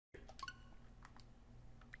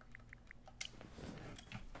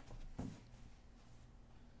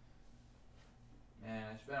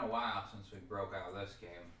a while since we broke out of this game.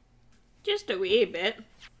 Just a wee bit.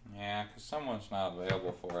 Yeah, because someone's not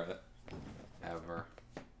available for it. Ever.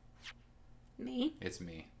 Me? It's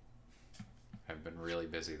me. I've been really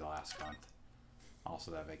busy the last month.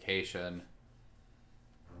 Also that vacation.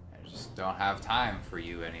 I just don't have time for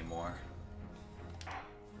you anymore.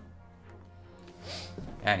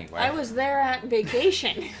 Anyway. I was there at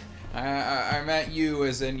vacation. I meant you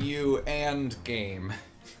as in you and game.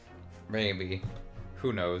 Maybe.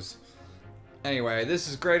 Who knows. Anyway, this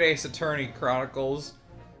is Great Ace Attorney Chronicles.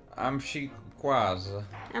 I'm Shikuquaza.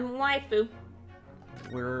 I'm waifu.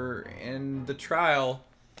 We're in the trial.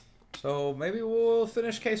 So maybe we'll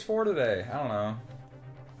finish case 4 today. I don't know.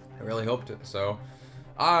 I really hoped it. So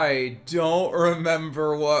I don't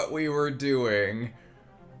remember what we were doing.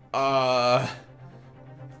 Oh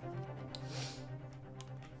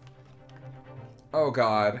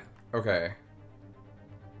god. Okay.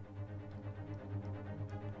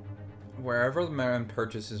 Wherever the man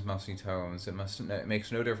purchases musty tomes, it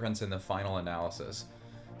makes no difference in the final analysis.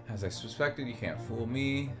 As I suspected, you can't fool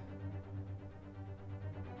me.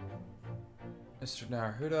 Mr.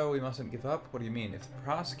 Naruto, we mustn't give up? What do you mean? If the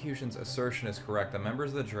prosecution's assertion is correct, the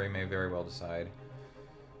members of the jury may very well decide.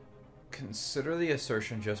 Consider the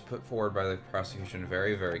assertion just put forward by the prosecution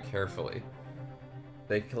very, very carefully.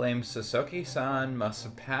 They claim Sasuke-san must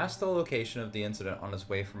have passed the location of the incident on his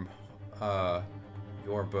way from,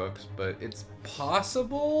 your books, but it's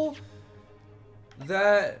possible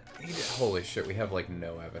that he did. Holy shit, we have, like,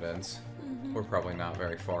 no evidence. We're probably not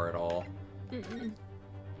very far at all.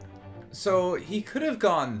 So, he could have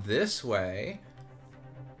gone this way.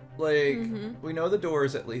 Like, we know the door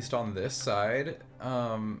is at least on this side.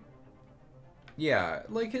 Yeah,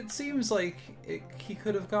 like, it seems like he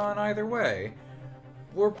could have gone either way.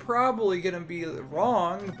 We're probably gonna be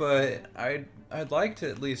wrong, but I'd like to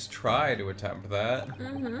at least try to attempt that.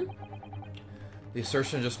 The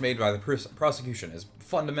assertion just made by the prosecution is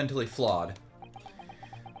fundamentally flawed.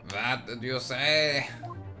 That did you say?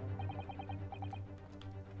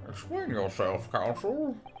 Explain yourself,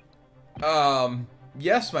 counsel.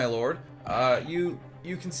 Yes, my lord. You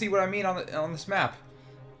can see what I mean on this map.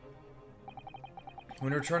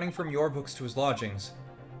 When returning from your books to his lodgings,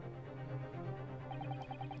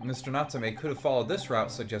 Mr. Natsume could have followed this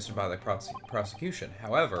route suggested by the prosecution.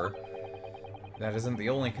 However, that isn't the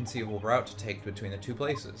only conceivable route to take between the two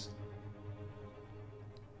places.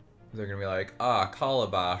 They're gonna be like,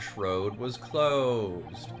 Calabash Road was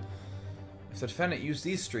closed. If the defendant used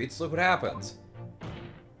these streets, look what happens.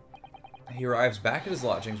 He arrives back at his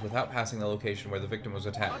lodgings without passing the location where the victim was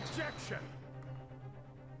attacked. Objection!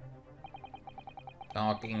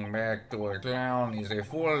 Talking back to a clown is a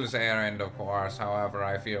fool's errand, of course. However,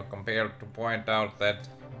 I feel compelled to point out that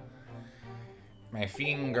my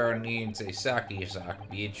finger needs a sake sock,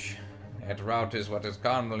 bitch. That route is what is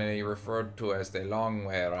commonly referred to as the long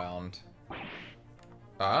way around.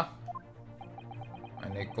 Huh?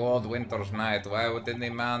 On a cold winter's night, why would any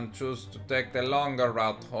man choose to take the longer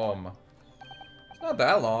route home? It's not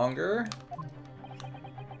that longer.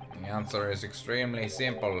 The answer is extremely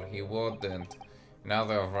simple. He wouldn't. In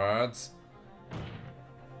other words,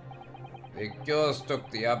 the accused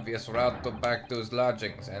took the obvious route back to his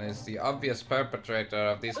lodgings and is the obvious perpetrator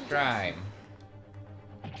of this crime.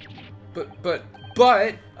 But,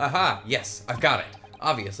 aha, yes, I've got it.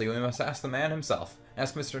 Obviously, we must ask the man himself.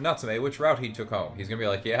 Ask Mr. Natsume which route he took home. He's gonna be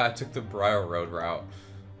like, yeah, I took the Briar Road route.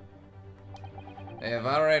 I have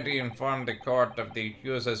already informed the court of the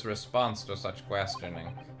accuser's response to such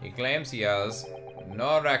questioning. He claims he has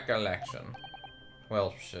no recollection.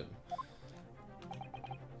 Well, shit.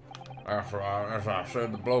 As I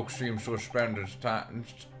said, the bloke seems to spend his time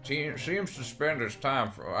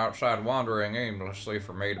outside wandering aimlessly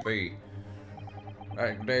from A to B.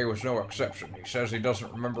 That day was no exception. He says he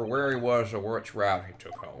doesn't remember where he was or which route he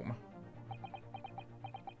took home.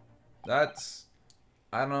 That's...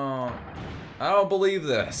 I don't believe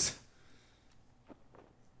this.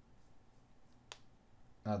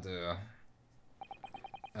 I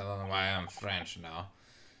don't know why I'm French now.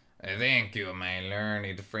 Thank you, my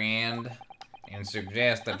learned friend, and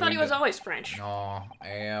suggest that I thought he was always French. No, I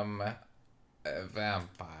am a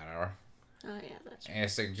vampire. Oh yeah, that's I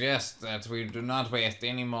suggest that we do not waste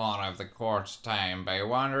any more of the court's time by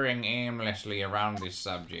wandering aimlessly around this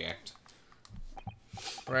subject.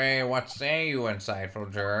 Pray, what say you, insightful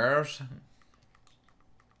jurors?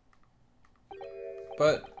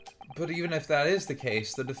 But even if that is the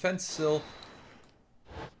case, the defense still...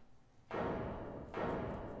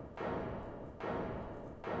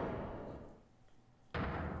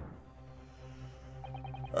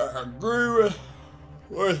 I agree with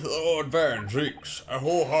With all advances,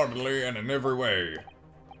 wholeheartedly and in every way.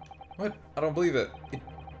 What? I don't believe it.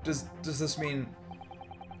 Does this mean...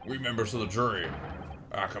 We members of the jury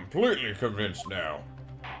are completely convinced now.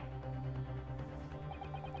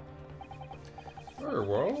 Very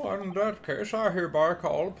well, in that case, I hereby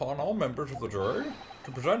call upon all members of the jury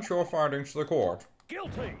to present your findings to the court.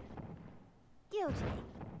 Guilty! Guilty.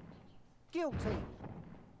 Guilty!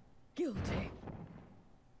 Guilty!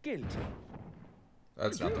 Guilty!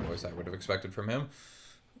 That's not the voice I would have expected from him.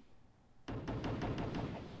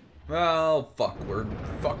 Well, fuck, we're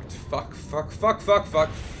fucked. Fuck.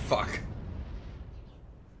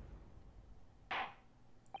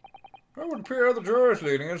 It would appear the jury's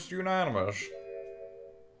leading is unanimous.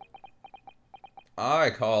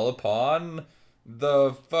 I call upon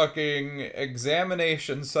the fucking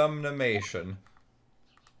examination summation.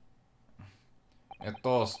 A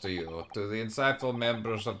toast to you. To the insightful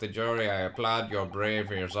members of the jury, I applaud your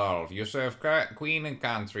brave resolve. You serve queen and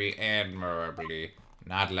country admirably.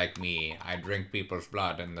 Not like me. I drink people's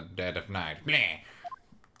blood in the dead of night. Bleh.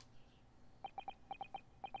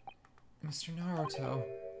 Mr. Naruto.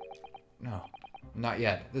 No, not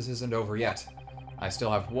yet. This isn't over yet. I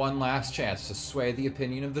still have one last chance to sway the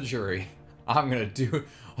opinion of the jury. I'm gonna do it.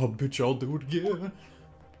 Oh, bitch, I'll do it again.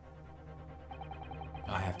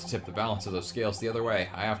 I have to tip the balance of those scales the other way.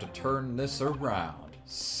 I have to turn this around.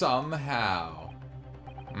 Somehow.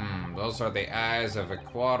 Those are the eyes of a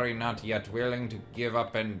quarry not yet willing to give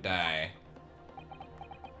up and die.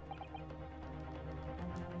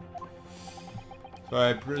 So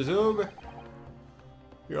I presume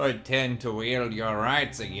you intend to wield your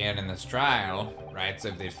rights again in this trial. Rights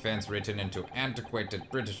of defense written into antiquated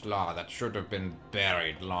British law that should have been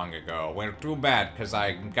buried long ago. Well, too bad, because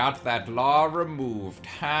I got that law removed.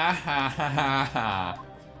 Ha ha ha ha ha.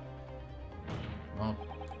 Well,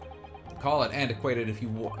 call it antiquated if you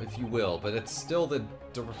will, but it's still the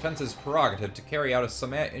defense's prerogative to carry out a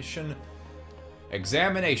summation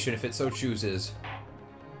examination if it so chooses.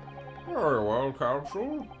 Very well,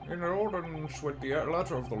 counsel. In accordance with the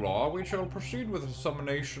letter of the law, we shall proceed with the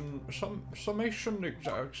summation.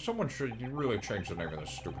 Someone should really change the name of this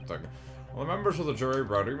stupid thing. Are the members of the jury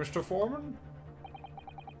ready, Mr. Foreman?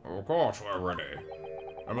 Of course we're ready.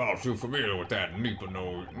 I'm all too familiar with that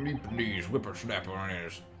Nipponese whippersnapper and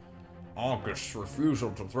his onkus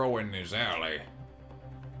refusal to throw in his alley.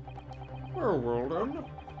 Very well then,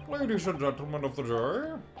 ladies and gentlemen of the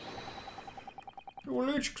jury. You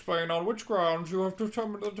will each explain on which grounds you have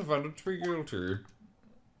determined the defendant to be guilty.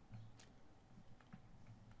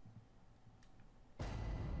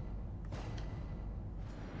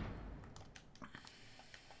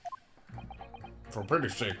 For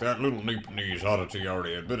pity's sake, that little Nipponese oddity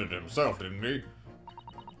already admitted himself, didn't he?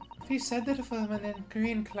 If he said that a woman in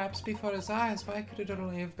green collapsed before his eyes, why could it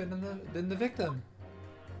only have been the victim?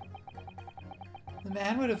 The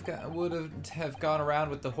man would have gone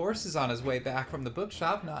around with the horses on his way back from the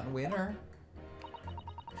bookshop, not in winter.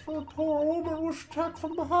 So the poor woman was attacked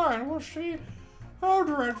from behind, was she? How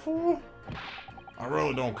dreadful. I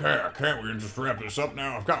really don't care. Can't we just wrap this up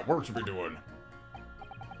now? I've got work to be doing.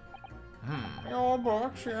 Your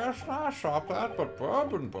books, yes, I saw that, but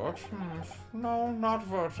bourbon books, no, not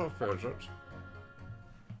worth a visit.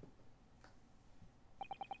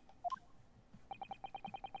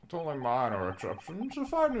 It's only minor exceptions.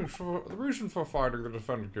 The reason for finding the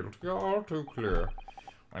defendant guilty are all too clear.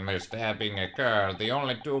 When the stabbing occurred, the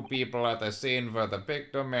only two people at the scene were the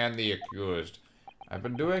victim and the accused. I've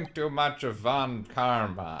been doing too much of Von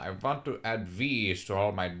Karma. I want to add V's to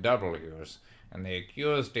all my W's. And the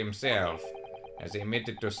accused himself, as he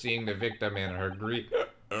admitted to seeing the victim in her green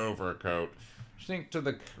overcoat sink to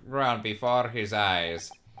the ground before his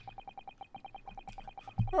eyes.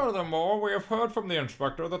 Furthermore, we have heard from the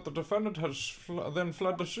inspector that the defendant has then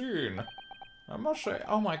fled the scene. I must say,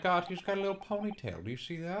 oh my god, he's got a little ponytail. Do you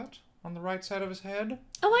see that? On the right side of his head?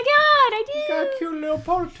 Oh my god, I He's got a do! cute little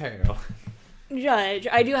ponytail. Judge,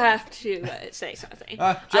 I do have to say something.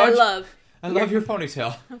 Judge, I love your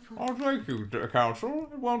ponytail. Oh, thank you, counsel.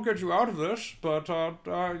 It won't get you out of this, but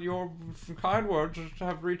your kind words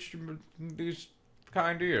have reached these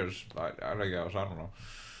kind ears. I guess, I don't know.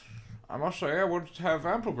 I must say, I would have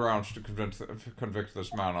ample grounds to convict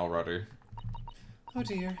this man already. Oh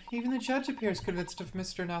dear, even the judge appears convinced of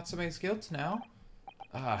Mr. Natsume's guilt now.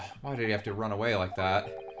 Why did he have to run away like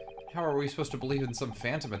that? How are we supposed to believe in some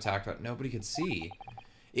phantom attack that nobody could see?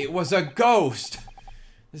 It was a ghost!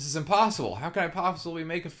 This is impossible. How can I possibly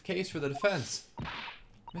make a case for the defense?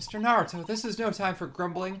 Mr. Naruto, this is no time for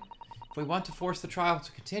grumbling. If we want to force the trial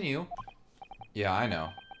to continue... Yeah, I know.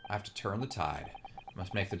 I have to turn the tide.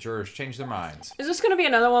 Must make the jurors change their minds. Is this gonna be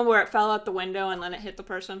another one where it fell out the window and then it hit the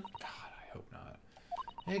person? God, I hope not.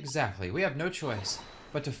 Exactly. We have no choice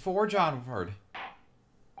but to forge onward.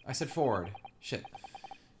 I said forward. Shit.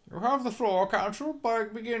 You have the floor, Counsel.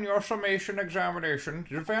 Begin your summation examination.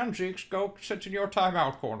 Van Zeeks, go sit in your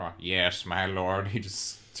timeout corner. Yes, my lord. He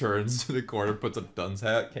just turns to the corner, puts a dunce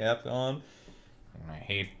hat cap on. I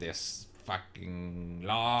hate this fucking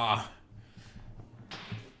law.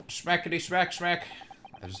 Smackety smack smack.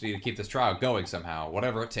 I just need to keep this trial going somehow,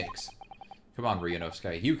 whatever it takes. Come on,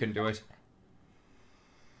 Ryunosuke, you can do it.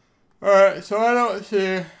 Alright, so I don't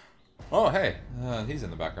see... Oh, hey, he's in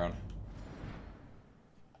the background.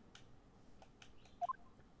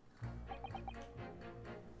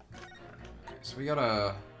 Okay, so we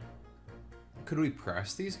gotta... Could we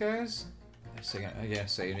press these guys? I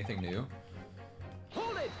guess say anything new?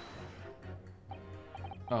 Hold it!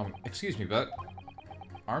 Excuse me, but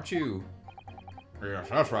aren't you... Yes,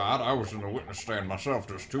 that's right. I was in the witness stand myself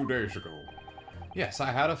just 2 days ago. Yes,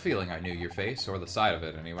 I had a feeling I knew your face, or the side of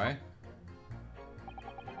it anyway.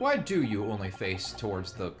 Why do you only face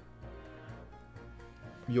towards the...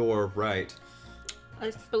 your right?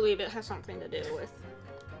 I believe it has something to do with...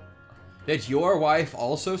 Did your wife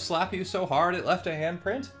also slap you so hard it left a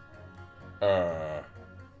handprint? If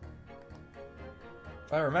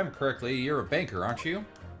I remember correctly, you're a banker, aren't you?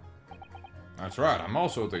 That's right. I'm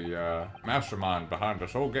also the mastermind behind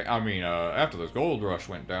this whole game. I mean, after this gold rush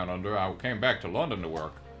went down under, I came back to London to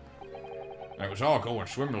work. And it was all going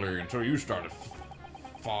swimmingly until you started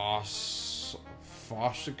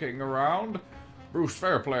fossicking around. Bruce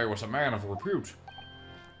Fairplay was a man of repute.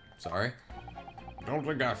 Sorry? Don't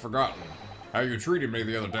think I've forgotten how you treated me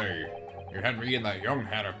the other day. You had me and that young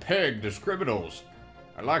hatter pegged as criminals.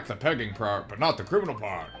 I like the pegging part, but not the criminal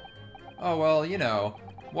part. Oh, well, you know,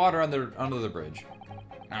 water under the bridge.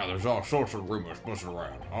 Now, there's all sorts of rumors buzzing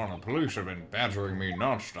around. The police have been badgering me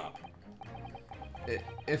non-stop.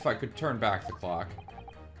 If I could turn back the clock.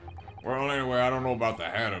 Well, anyway, I don't know about the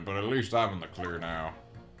hatter, but at least I'm in the clear now.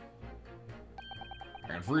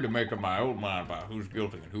 And free to make up my own mind about who's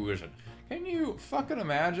guilty and who isn't. Can you fucking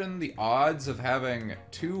imagine the odds of having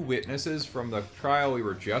 2 witnesses from the trial we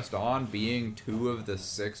were just on being 2 of the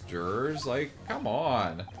 6 jurors? Like, come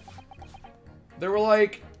on. There were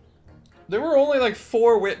only like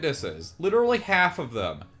 4 witnesses. Literally half of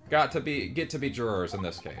them get to be jurors in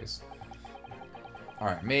this case.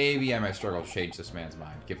 Alright, maybe I might struggle to change this man's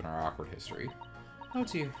mind, given our awkward history. Oh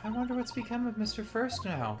dear, I wonder what's become of Mr. First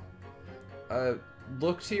now.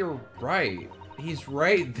 Look to your right. He's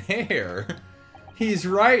right there. He's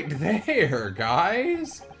right there,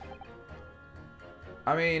 guys.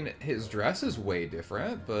 I mean, his dress is way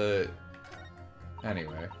different, but...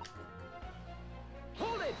 Anyway.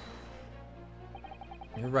 Hold it!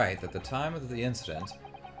 You're right. At the time of the incident,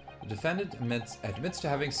 the defendant admits to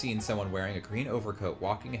having seen someone wearing a green overcoat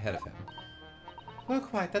walking ahead of him. Well,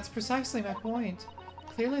 quite. That's precisely my point.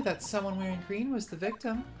 Clearly that someone wearing green was the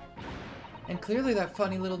victim. And clearly that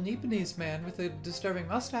funny little Nipponese man with the disturbing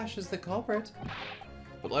mustache is the culprit.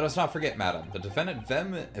 But let us not forget, madam, the defendant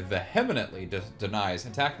vehemently denies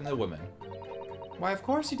attacking the woman. Why, of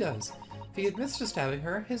course he does. If he admits to stabbing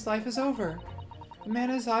her, his life is over. The man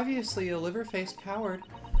is obviously a liver-faced coward.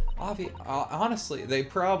 Honestly, they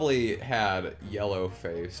probably had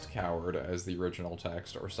yellow-faced coward as the original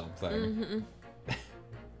text or something. Mm-hmm.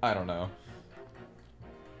 I don't know.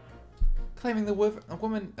 Claiming the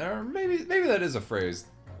woman, or maybe that is a phrase.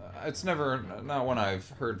 It's not one I've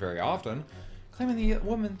heard very often. Claiming the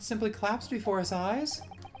woman simply collapsed before his eyes?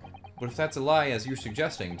 But if that's a lie, as you're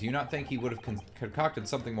suggesting, do you not think he would have concocted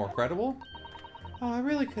something more credible? Oh, I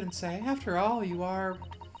really couldn't say. After all, you are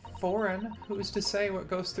foreign. Who's to say what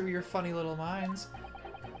goes through your funny little minds?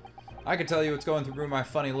 I could tell you what's going through my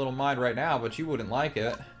funny little mind right now, but you wouldn't like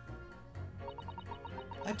it.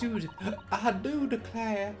 I do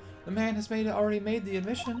declare. The man has already made the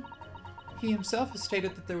admission. He himself has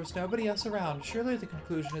stated that there was nobody else around. Surely the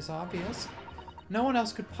conclusion is obvious. No one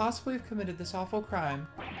else could possibly have committed this awful crime.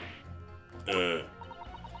 If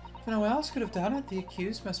no one else could have done it, the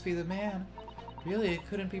accused must be the man. Really, it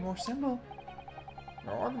couldn't be more simple.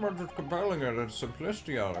 The argument is compelling in its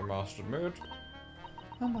simplicity, I must admit.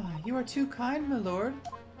 Oh my, you are too kind, my lord.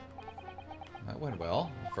 That went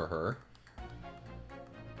well, for her.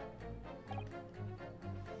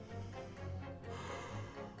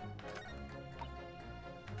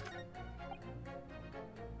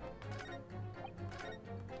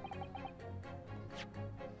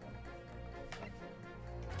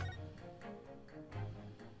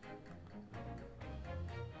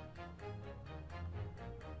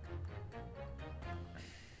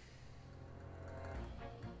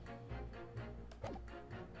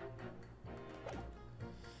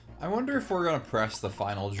 I wonder if we're gonna press the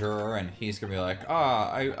final juror and he's gonna be like,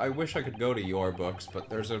 I wish I could go to your books, but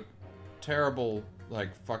there's a terrible,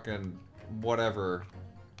 like, fucking whatever.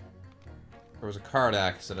 There was a card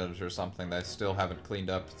accident or something that I still haven't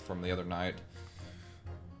cleaned up from the other night.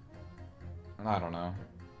 I don't know.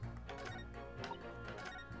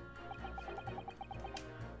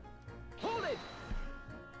 Hold it!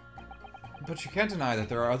 But you can't deny that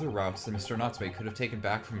there are other routes that Mr. Natsume could have taken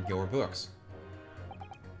back from your books.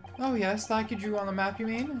 Oh yes, like you drew on the map, you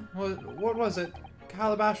mean? What was it?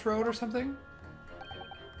 Calabash Road or something?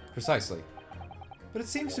 Precisely. But it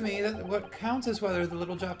seems to me that what counts is whether the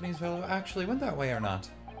little Japanese fellow actually went that way or not.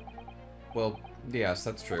 Well, yes,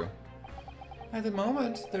 that's true. At the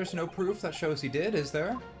moment, there's no proof that shows he did, is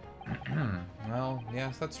there? Well,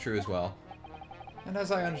 yes, that's true as well. And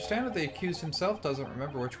as I understand it, the accused himself doesn't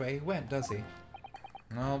remember which way he went, does he?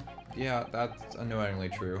 Well, yeah, that's annoyingly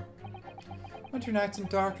true. Winter nights and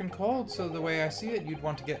dark and cold, so the way I see it, you'd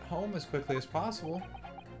want to get home as quickly as possible.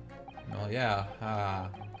 Well, yeah,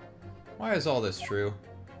 why is all this true?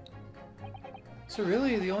 So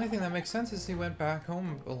really, the only thing that makes sense is he went back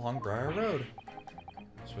home along Briar Road.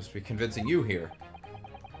 I'm supposed to be convincing you here.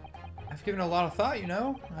 I've given a lot of thought, you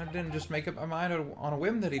know. I didn't just make up my mind on a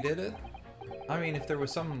whim that he did it. I mean, if there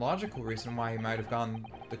was some logical reason why he might have gone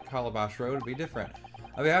the Calabash Road, it'd be different.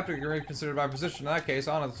 I'd be happy to reconsider my position in that case,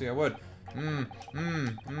 honestly, I would.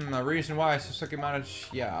 A reason why Suzuki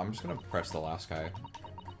managed... Yeah, I'm just gonna press the last guy.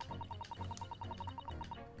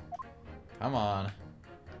 Come on.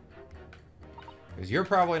 Because you're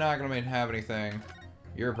probably not gonna have anything.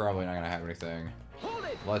 You're probably not gonna have anything. Hold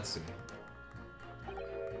it! Let's see.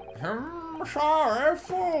 Sorry,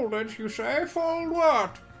 fold, did you say? Fold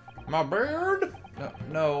what? My beard?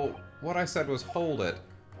 No, what I said was hold it.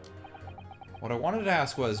 What I wanted to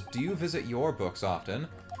ask was, do you visit your books often?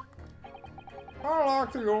 I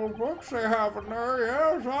like the old books they have in there,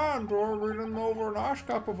 yes. I enjoy reading over a nice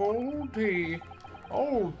cup of old tea.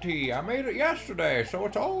 Old tea. I made it yesterday, so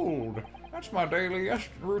it's old. That's my daily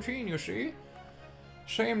routine, you see.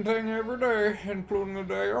 Same thing every day, including the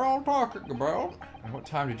day you're all talking about. And what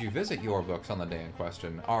time did you visit your books on the day in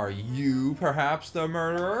question? Are you perhaps the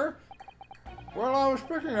murderer? Well, I was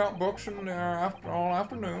picking up books in there all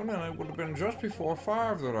afternoon, and it would have been just before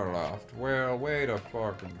 5 that I left. Well, wait a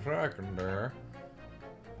fucking second there.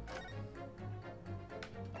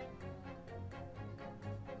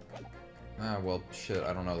 Ah, well, shit,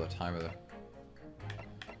 I don't know the time of the...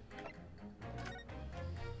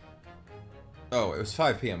 Oh, it was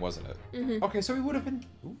 5 p.m., wasn't it? Mm-hmm. Okay, so he would have been...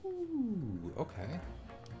 Ooh, okay.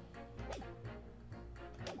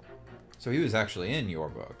 So he was actually in your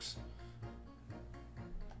books.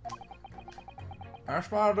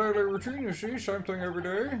 That's my daily routine, you see. Same thing every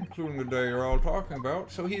day, including the day you're all talking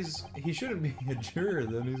about. So he shouldn't be a juror,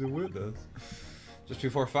 then he's a witness. Just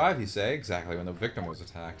before 5, you say, exactly when the victim was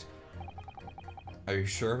attacked. Are you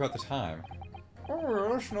sure about the time?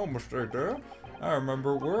 Oh, yes, no mistake there. I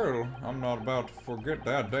remember it well. I'm not about to forget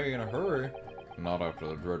that day in a hurry. Not after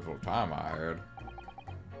the dreadful time I had.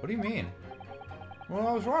 What do you mean? Well,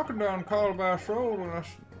 I was walking down Calabash Road and I...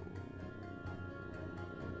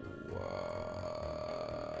 What?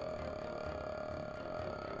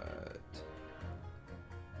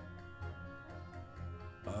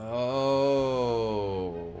 Oh...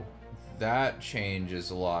 That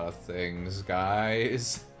changes a lot of things,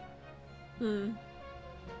 guys.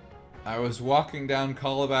 I was walking down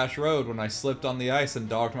Calabash Road when I slipped on the ice and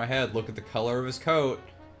dogged my head. Look at the color of his coat.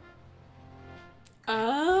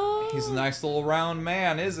 Oh. He's a nice little round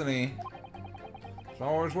man, isn't he? It's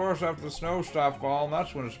always worse after the snow stops falling.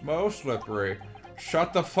 That's when it's most slippery.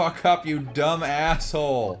 Shut the fuck up, you dumb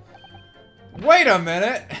asshole. Wait a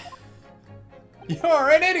minute.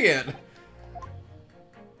 You're an idiot.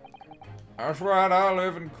 That's right, I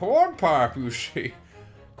live in Cornpipe, you see.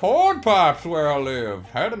 Cornpipe's where I live.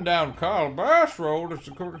 Heading down Calabash Road is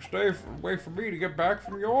the quickest way for me to get back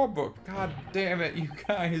from your book. God damn it, you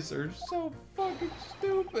guys are so fucking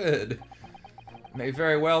stupid. May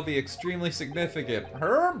very well be extremely significant.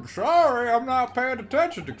 Herb, sorry, I'm not paying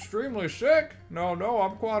attention. Extremely sick. No,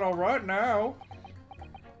 I'm quite alright now.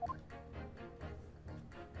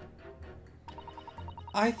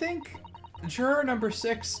 I think juror number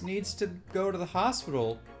 6 needs to go to the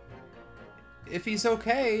hospital. If he's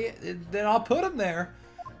okay, then I'll put him there.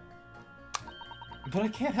 But I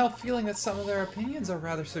can't help feeling that some of their opinions are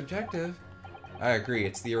rather subjective. I agree,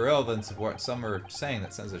 it's the irrelevance of what some are saying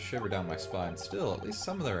that sends a shiver down my spine. Still, at least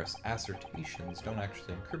some of their assertions don't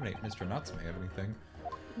actually incriminate Mr. Natsume of anything.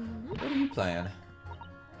 What are you playing?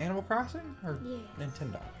 Animal Crossing? Or yeah.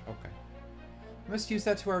 Nintendo? Okay. We must use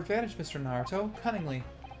that to our advantage, Mr. Naruto. Cunningly.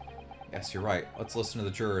 Yes, you're right. Let's listen to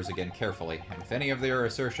the jurors again carefully, and if any of their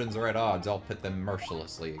assertions are at odds, I'll pit them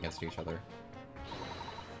mercilessly against each other.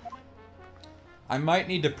 I might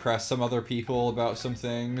need to press some other people about some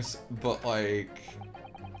things, but like...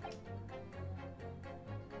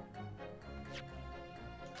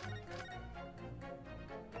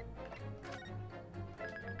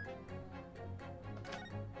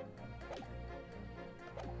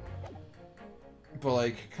 But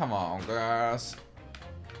like, come on, guys.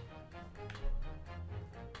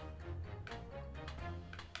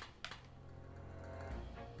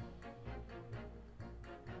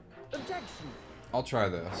 Objection. I'll try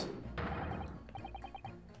this.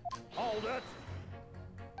 Hold it.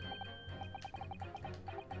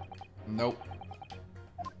 Nope.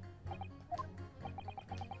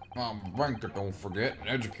 Ranker, don't forget, an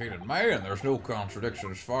educated man. There's no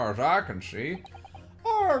contradiction as far as I can see.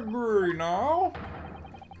 I agree now.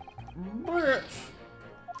 Bitch.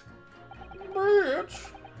 Bitch.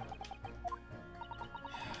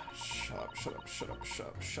 Shut up, shut up, shut up, shut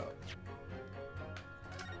up, shut up.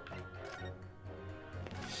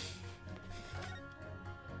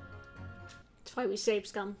 That's why we save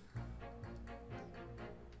scum.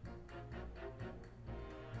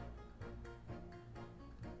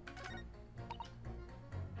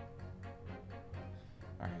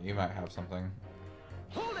 Alright, you might have something.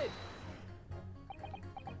 Hold it.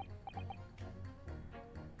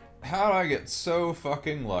 How'd I get so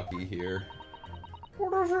fucking lucky here?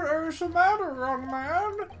 What is the matter, young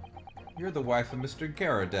man? You're the wife of Mr.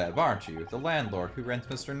 Garadeb, aren't you? The landlord who rents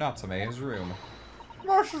Mr. Natsume his room.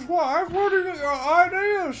 Mrs. Wife, where do you get your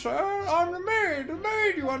ideas, sir? I'm the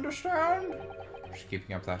maid, you understand? She's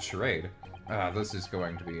keeping up that charade. This is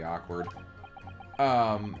going to be awkward.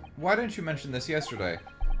 Why didn't you mention this yesterday?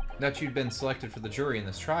 That you'd been selected for the jury in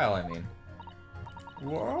this trial, I mean.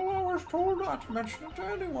 Well, I was told not to mention it to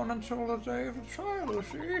anyone until the day of the trial, you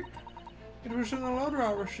see. It was in the letter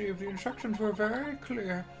I received. The instructions were very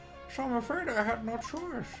clear, so I'm afraid I had no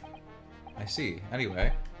choice. I see.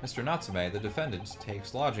 Anyway, Mr. Natsume, the defendant,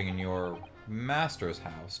 takes lodging in your master's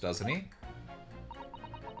house, doesn't he?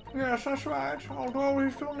 Yes, that's right, although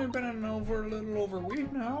he's only been in a little over a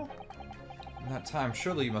week now. In that time,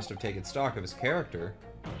 surely you must have taken stock of his character.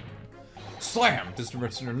 Slam! Does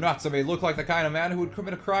Mr. Natsume look like the kind of man who would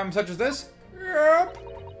commit a crime such as this? Yep.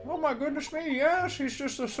 Oh my goodness me, yes, he's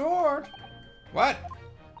just the sort. What?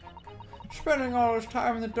 Spending all his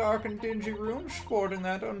time in the dark and dingy rooms, sporting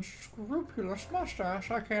that unscrupulous mustache.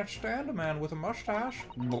 I can't stand a man with a mustache.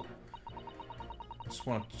 I just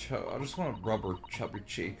want to rub her chubby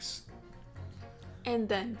cheeks. And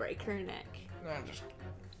then break her neck.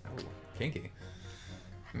 Kinky.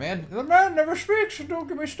 Man, The man never speaks, and don't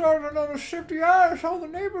get me started on those shifty eyes. All the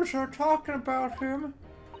neighbors are talking about him.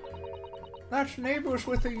 That's neighbors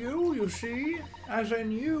with a U, you see. As in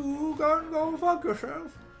you, go fuck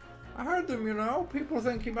yourself. I heard them, you know. People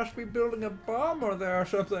think he must be building a bomber there or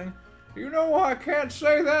something. You know I can't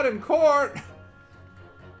say that in court.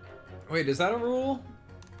 wait, is that a rule?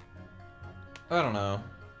 I don't know.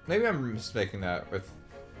 Maybe I'm mistaking that with...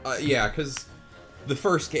 yeah, because the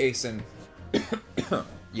first case in...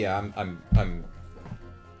 yeah, I'm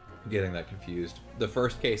getting that confused. The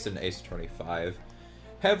first case in Ace 25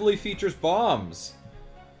 heavily features bombs.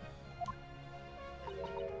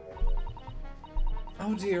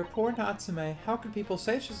 Oh dear, poor Natsume. How could people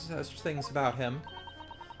say such things about him?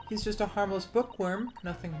 He's just a harmless bookworm,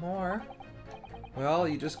 nothing more. Well,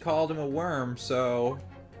 you just called him a worm, so...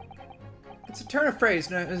 It's a turn of phrase,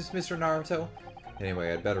 Mr. Naruto.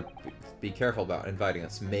 Anyway, I'd better be careful about inviting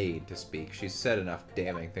this maid to speak. She's said enough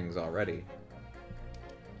damning things already.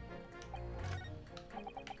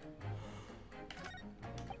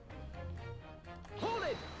 Hold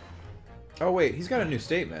it. Oh wait, he's got a new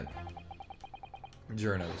statement.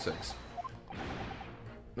 Juror number 6.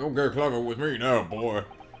 Don't get clever with me now, boy.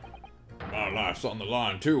 My life's on the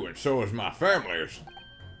line too, and so is my family's.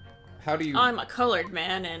 How do you... I'm a colored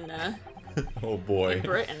man in oh boy.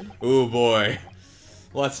 Britain. Oh boy.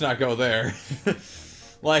 Let's not go there.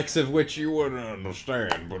 Likes of which you wouldn't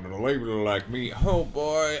Understand, but a lady like me, Oh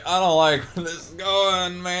boy, I don't like where this is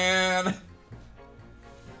going, man.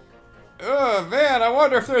 Oh man, I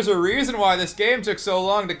wonder if there's a reason why this game took so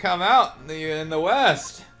long to come out in the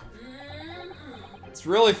West. It's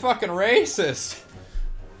really fucking racist.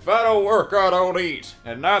 if I don't work, I don't eat,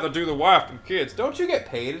 and neither do the wife and kids. Don't you get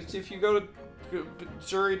paid if you go to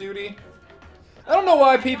jury duty? I don't know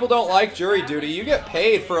why people don't like jury duty. You get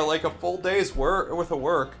paid for like a full day's worth of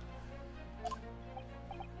work.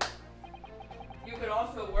 You could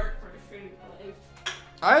also work for a shitty place.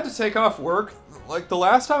 I had to take off work like the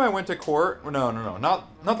last time I went to court. No, not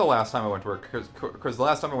the last time I went to work, because the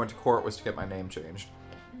last time I went to court was to get my name changed.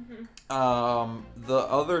 The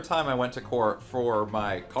other time I went to court for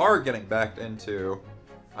my car getting backed into,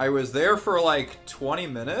 I was there for like 20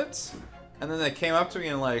 minutes, and then they came up to me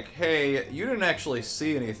and like, hey, you didn't actually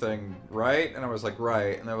see anything, right? And I was like,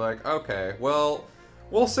 right. And they were like, okay, well,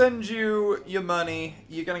 we'll send you your money.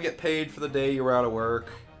 You're gonna get paid for the day you were out of work.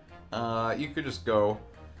 You could just go.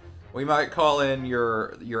 We might call in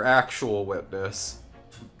your actual witness,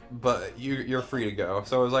 but you're free to go.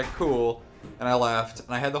 So I was like, cool. And I left, and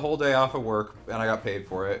I had the whole day off of work, and I got paid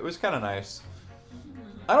for it. It was kind of nice.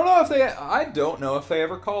 I don't know if they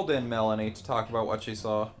ever called in Melanie to talk about what she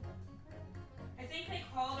saw. I think they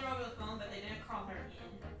called her over the phone, but they didn't call her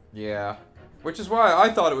in. Yeah. Which is why I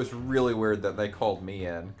thought it was really weird that they called me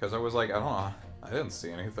in, because I was like, I don't know, I didn't see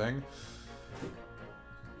anything.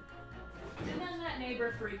 And then that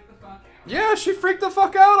neighbor freaked the fuck out. Yeah, she freaked the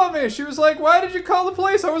fuck out on me. She was like, why did you call the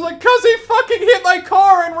police? I was like, 'cause he fucking hit my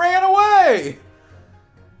car and ran away!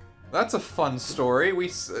 That's a fun story. We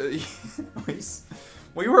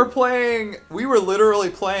were literally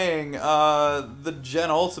playing, the Gen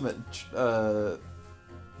Ultimate,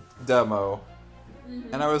 demo.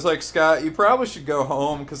 And I was like, Scott, you probably should go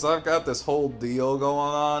home, because I've got this whole deal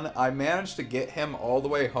going on. I managed to get him all the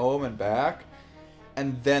way home and back.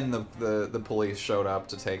 And then the police showed up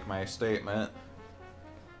to take my statement.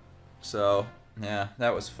 So, yeah,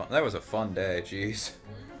 that was fun. That was a fun day, jeez.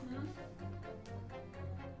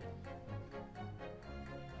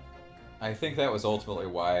 I think that was ultimately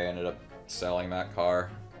why I ended up selling that car.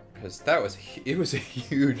 Because it was a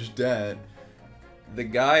huge dent. The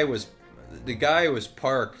guy was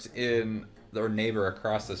parked in their neighbor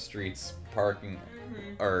across the street's parking,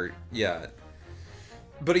 or, yeah.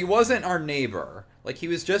 But he wasn't our neighbor. Like, he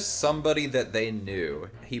was just somebody that they knew.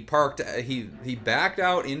 He backed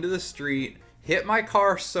out into the street, hit my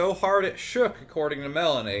car so hard it shook, according to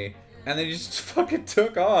Melanie, and then he just fucking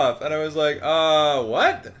took off. And I was like,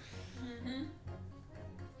 what?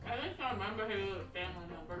 I think I remember he was a family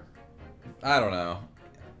member. I don't know.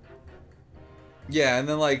 Yeah, and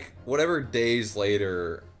then, like, whatever days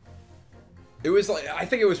later, it was like, I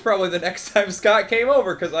think it was probably the next time Scott came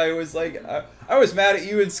over, because I was like, I was mad at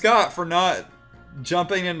you and Scott for not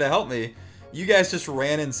jumping in to help me. You guys just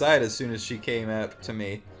ran inside as soon as she came up to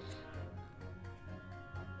me.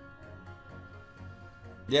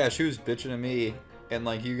 Yeah, she was bitching at me, and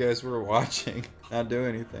like you guys were watching, not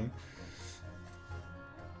doing anything.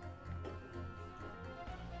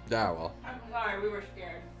 Ah, well. I'm sorry, we were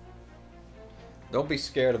scared. Don't be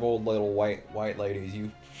scared of old little white ladies.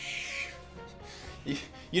 You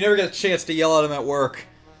never get a chance to yell at them at work.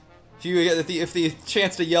 If the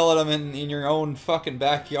chance to yell at them in your own fucking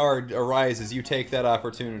backyard arises, you take that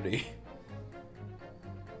opportunity.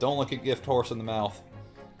 Don't look a gift horse in the mouth.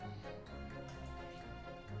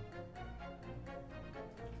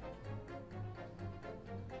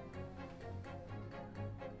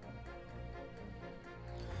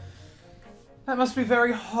 That must be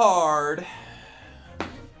very hard.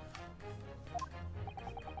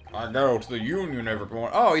 I go to the union every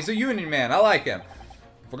morning. Oh, he's a union man. I like him.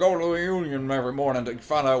 If I go to the union every morning to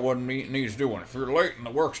find out what he needs doing. If you're late and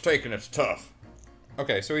the work's taken, it's tough.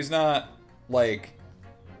 Okay, so he's not, like,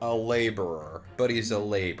 a laborer, but he's a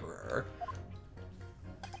laborer.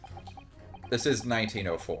 This is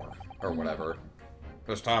 1904, or whatever.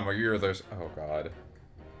 This time of year, there's... Oh, God.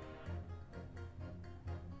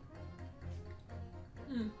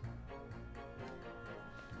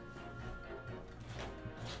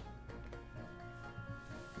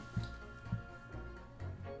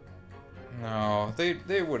 No,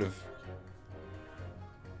 they would have...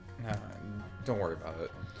 No, don't worry about it.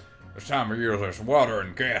 This time of year, there's water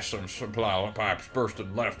and gas and supply pipes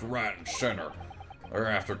bursting left, right, and center. They're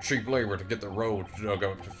after cheap labor to get the roads dug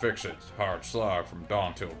up to fix it. It's a hard slog from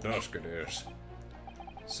dawn till dusk it is.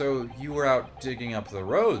 So you were out digging up the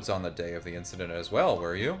roads on the day of the incident as well,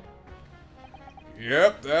 were you?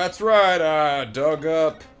 Yep, that's right. I dug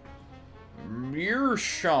up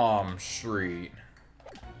Mearsham Street.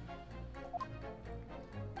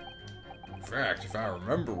 In fact, if I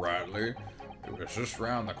remember rightly, it was just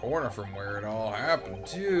around the corner from where it all happened.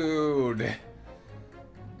 Dude.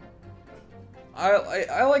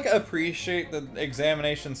 I like appreciate the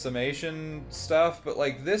examination summation stuff, but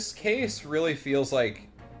like this case really feels like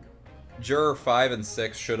Juror 5 and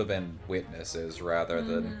 6 should have been witnesses rather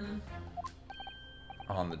than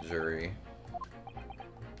on the jury.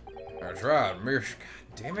 That's right, God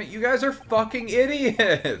damn it, you guys are fucking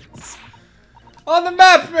idiots! On the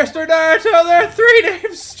map, Mr. Naruto, there are 3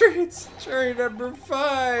 named streets. Jury number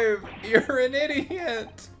 5. You're an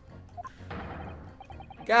idiot.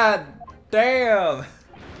 God damn.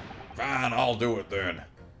 Fine, I'll do it then.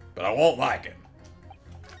 But I won't like it.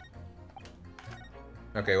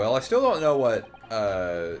 Okay, well, I still don't know what,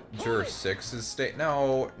 Juror 6's state.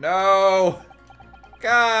 No, no!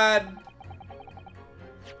 God!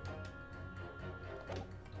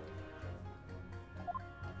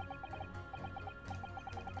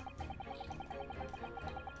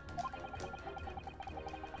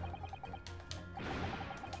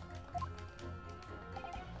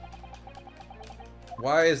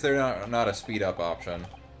 Why is there not a speed up option?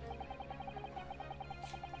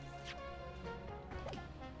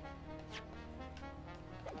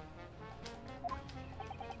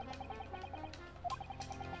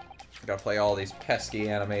 Gotta play all these pesky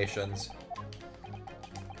animations.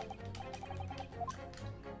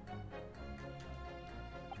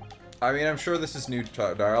 I mean, I'm sure this is new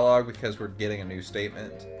dialogue because we're getting a new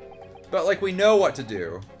statement. But, like, we know what to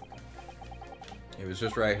do. It was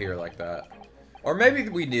just right here like that. Or maybe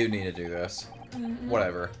we do need to do this.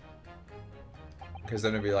 Whatever. Because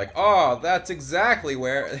then it'd be like, oh, that's exactly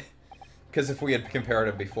where... Because if we had compared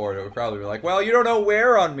it before, it would probably be like, well, you don't know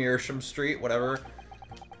where on Mearsham Street, whatever.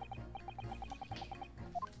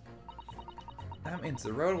 That means the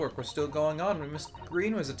roadwork was still going on when Miss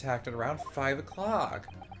Green was attacked at around 5 o'clock.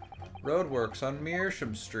 Roadworks on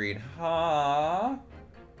Mearsham Street, huh?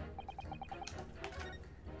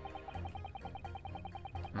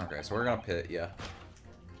 Okay, so we're gonna pit ya.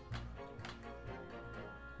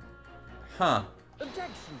 Huh.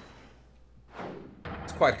 Objection.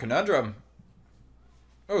 It's quite a conundrum.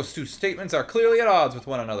 Those 2 statements are clearly at odds with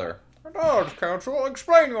one another. At odds, counsel.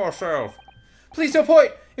 Explain yourself. Please don't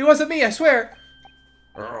point! It wasn't me, I swear!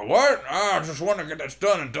 What? I just want to get this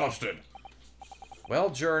done and dusted. Well,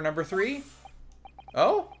 juror number 3?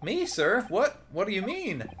 Oh, me, sir? What do you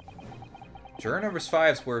mean? Juror number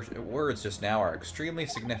 5's words just now are extremely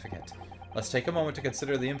significant. Let's take a moment to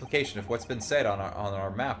consider the implication of what's been said on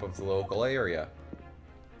our map of the local area.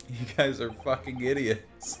 You guys are fucking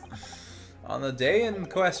idiots. On the day in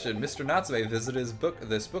question, Mr. Natsume visited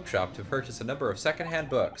this bookshop to purchase a number of second-hand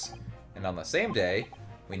books. And on the same day,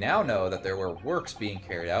 we now know that there were works being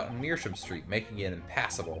carried out on Mearsham Street, making it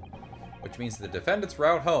impassable. Which means the defendant's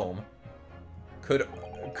route home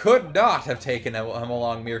could not have taken him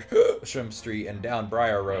along Mearsham Street and down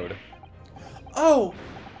Briar Road. Oh!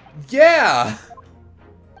 Yeah!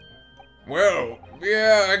 Well,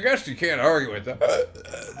 yeah, I guess you can't argue with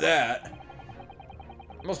that.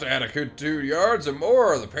 Must have had a good 2 yards or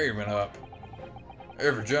more of the pavement up.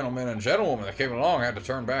 Every gentleman and gentlewoman that came along had to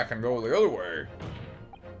turn back and go the other way.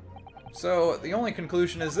 So, the only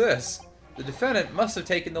conclusion is this. The defendant must have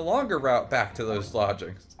taken the longer route back to those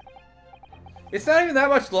lodgings. It's not even that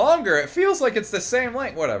much longer. It feels like it's the same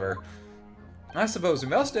length. Whatever. I suppose we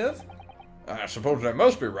must have. I suppose that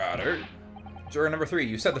must be right, eh? Juror number 3,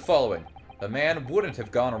 you said the following. The man wouldn't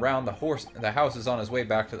have gone around the houses on his way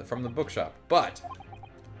back from the bookshop. But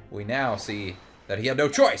we now see that he had no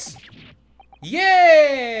choice.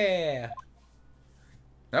 Yeah!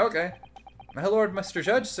 Okay. My lord, Mr.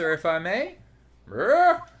 Judge, sir, if I may?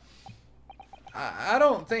 I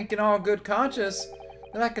don't think in all good conscience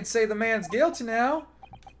that I can say the man's guilty now.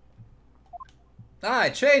 I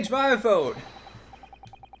change my vote.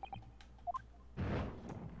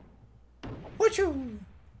 What you?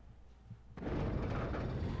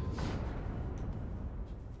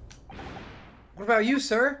 What about you,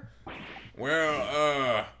 sir?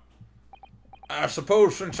 Well, I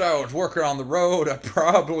suppose since I was working on the road, I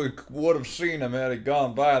probably would have seen him had he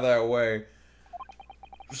gone by that way.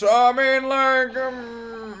 So, I mean, like,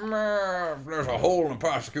 if there's a hole in the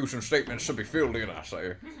prosecution statement, it should be filled in, I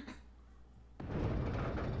say.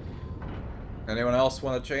 Anyone else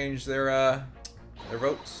want to change their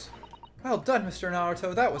votes? Well done, Mr.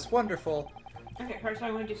 Naruto. That was wonderful. Okay, first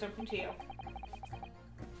I want to do something to you.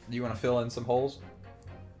 Do you want to fill in some holes?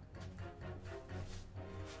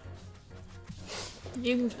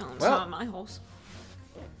 You can fill in Well, some of my holes.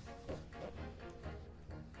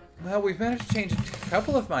 Well, we've managed to change a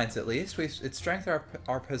couple of minds at least. It's strengthened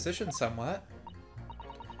our position somewhat.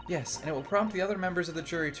 Yes, and it will prompt the other members of the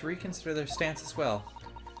jury to reconsider their stance as well.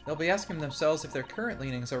 They'll be asking themselves if their current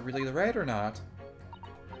leanings are really right or not.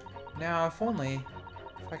 Now, if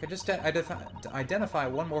I could just identify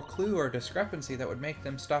one more clue or discrepancy that would make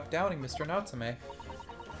them stop doubting Mr. Natsume,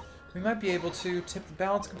 we might be able to tip the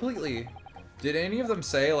balance completely. Did any of them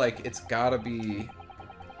say, like, it's gotta be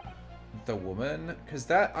the woman? Because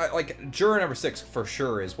that, like, juror number 6 for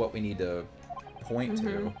sure is what we need to point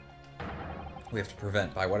to. We have to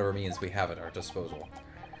prevent by whatever means we have at our disposal.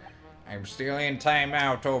 I'm still in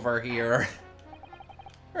timeout over here.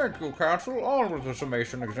 Thank you, Counsel. On with the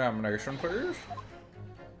summation examination, please.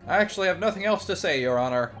 I actually have nothing else to say, Your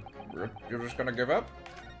Honor. You're just gonna give up?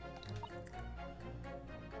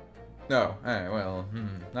 No. Well,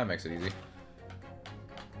 that makes it easy.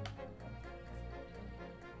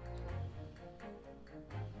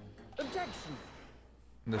 Objection.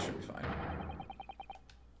 This should be fine.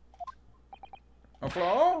 A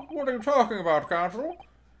flaw? What are you talking about, Counsel?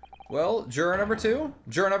 Well, juror number 2,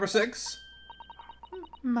 juror number 6.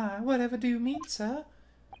 My, whatever do you mean, sir?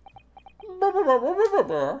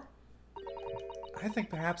 I think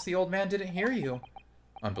perhaps the old man didn't hear you.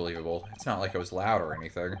 Unbelievable. It's not like it was loud or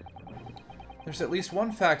anything. There's at least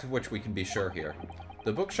one fact of which we can be sure here.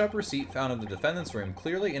 The bookshop receipt found in the defendant's room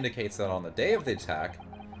clearly indicates that on the day of the attack,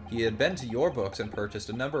 he had been to your books and purchased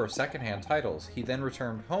a number of second-hand titles. He then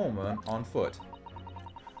returned home on foot.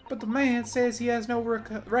 But the man says he has no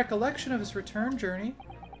recollection of his return journey.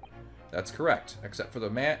 That's correct, except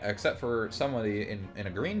for somebody in a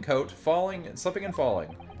green coat slipping and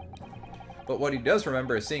falling. But what he does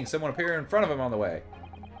remember is seeing someone appear in front of him on the way.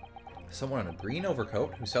 Someone in a green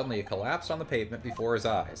overcoat who suddenly collapsed on the pavement before his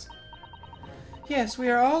eyes. Yes, we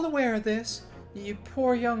are all aware of this. You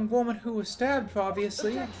poor young woman who was stabbed,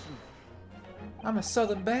 obviously. Objection. I'm a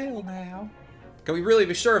Southern Belle now. Can we really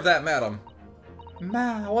be sure of that, madam?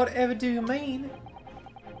 My, whatever do you mean?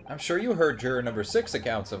 I'm sure you heard juror number 6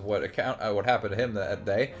 accounts of what happened to him that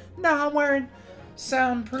day. No, I'm wearing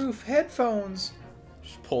soundproof headphones.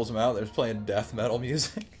 Just pulls him out. There's playing death metal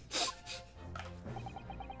music.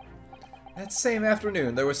 That same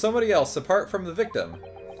afternoon, there was somebody else apart from the victim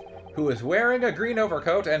who was wearing a green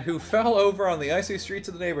overcoat and who fell over on the icy streets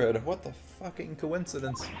of the neighborhood. What the fucking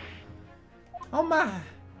coincidence? Oh my!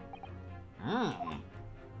 Ah,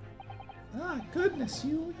 goodness,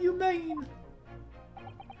 you mean?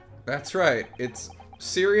 That's right. It's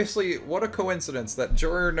seriously, what a coincidence that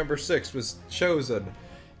juror number 6 was chosen.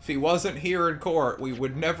 If he wasn't here in court, we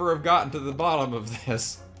would never have gotten to the bottom of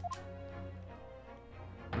this.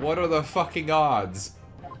 What are the fucking odds?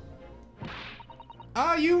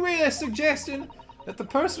 Are you really suggesting that the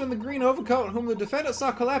person in the green overcoat whom the defendant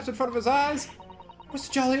saw collapse in front of his eyes was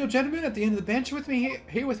the jolly old gentleman at the end of the bench with me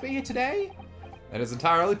here with me here today? That is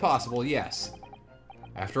entirely possible, yes.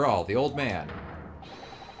 After all, the old man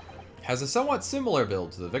has a somewhat similar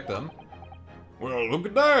build to the victim. Well, look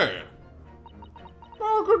at that.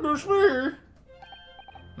 Oh, goodness me.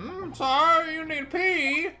 Sorry, you need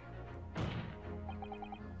pee.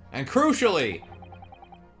 And crucially,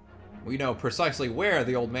 we know precisely where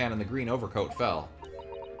the old man in the green overcoat fell.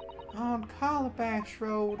 On Calabash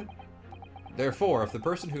Road. Therefore, if the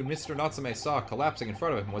person who Mr. Natsume saw collapsing in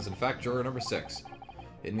front of him was in fact juror number 6,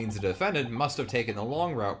 it means the defendant must have taken the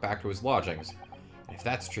long route back to his lodgings. And if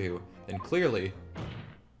that's true, then clearly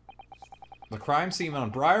the crime scene on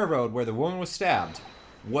Briar Road where the woman was stabbed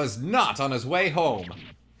was not on his way home.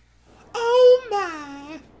 Oh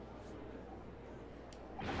my!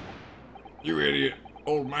 You idiot.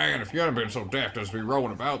 Old man, if you hadn't been so daft as to be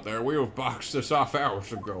rolling about there, we would have boxed this off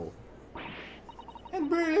hours ago. And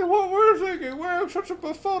really, what were you thinking wearing such a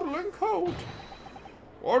befuddling coat?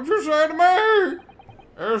 What'd you say to me?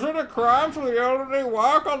 Is it a crime for the elderly to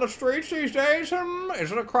walk on the streets these days?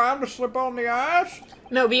 Is it a crime to slip on the ice?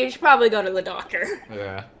 No, but you should probably go to the doctor.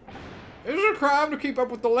 Yeah. Is it a crime to keep up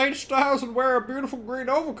with the latest styles and wear a beautiful green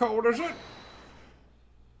overcoat, is it?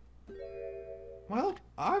 Well,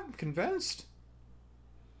 I'm convinced.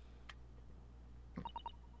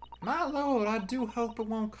 My lord, I do hope it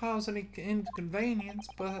won't cause any inconvenience,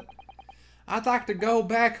 but I'd like to go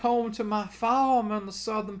back home to my farm on the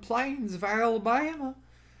southern plains of Alabama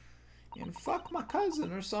and fuck my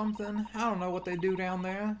cousin or something. I don't know what they do down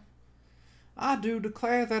there. I do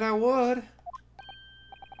declare that I would.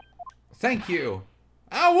 Thank you.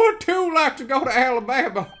 I would too like to go to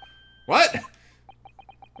Alabama. What?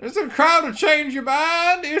 Is it a crime to change your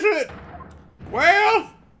mind, is it?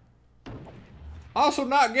 Well, also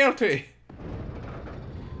not guilty.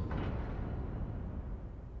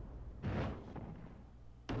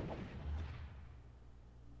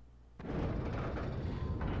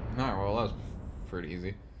 Alright, well, that was pretty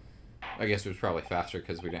easy. I guess it was probably faster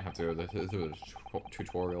because we didn't have to go through the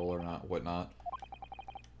tutorial or not, whatnot.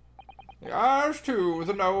 The ayes 2,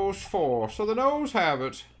 the noes 4, so the noes have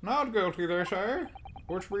it. Not guilty, they say.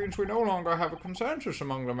 Which means we no longer have a consensus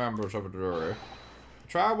among the members of the jury. The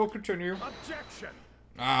trial will continue. Objection.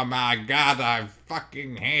 Oh my god, I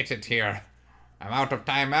fucking hate it here. I'm out of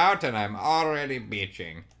timeout and I'm already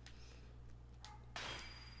bitching.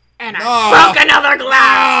 And I broke another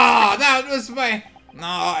glass! Oh, that was my... No,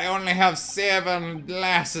 I only have 7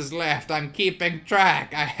 glasses left. I'm keeping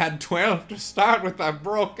track. I had 12 to start with. I've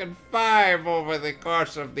broken 5 over the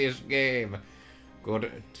course of this game.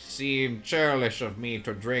 Could seem churlish of me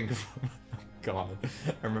to drink from... God.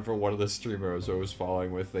 I remember one of the streamers I was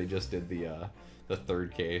following with, they just did the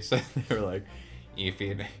 3rd case. They were like,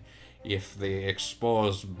 if the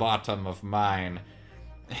exposed bottom of mine...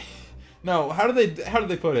 No, how do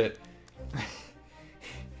they put it?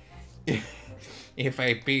 If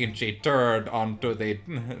a peachy turd onto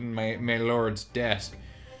my lord's desk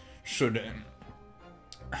should...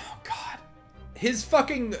 Oh, God. His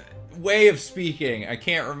fucking way of speaking, I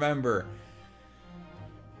can't remember.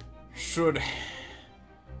 Should...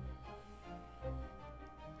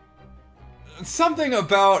 Something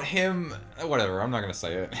about him... Whatever, I'm not gonna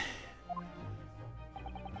say it.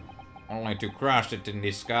 Only to crush it in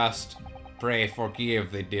disgust. Pray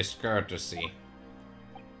forgive the discourtesy.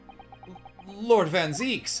 Lord Van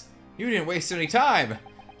Zeeks, you didn't waste any time.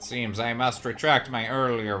 Seems I must retract my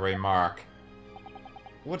earlier remark.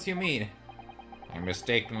 What do you mean? I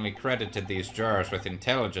mistakenly credited these jurors with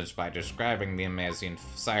intelligence by describing them as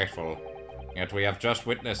insightful. Yet we have just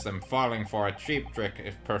witnessed them falling for a cheap trick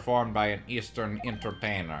if performed by an Eastern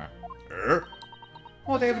entertainer.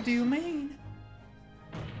 Whatever do you mean?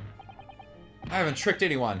 I haven't tricked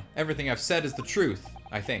anyone. Everything I've said is the truth,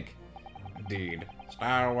 I think. Indeed.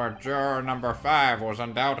 Stalwart juror number 5 was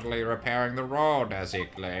undoubtedly repairing the road, as he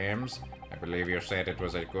claims. I believe you said it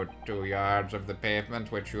was a good 2 yards of the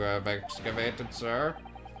pavement which you have excavated, sir?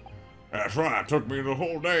 That's right. It took me the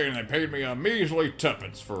whole day and they paid me a measly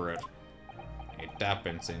 2pence for it. A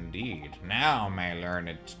 2pence indeed. Now, my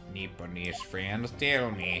learned Nipponese friends,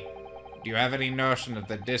 tell me, do you have any notion of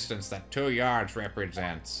the distance that 2 yards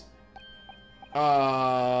represents? 2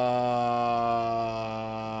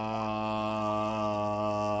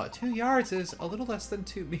 yards is a little less than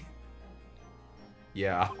 2 meters.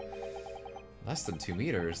 Yeah. Less than 2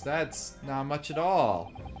 meters. That's not much at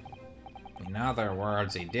all. In other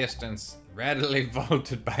words, a distance readily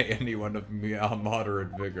vaulted by anyone of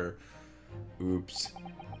moderate vigor. Oops.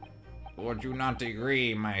 Would you not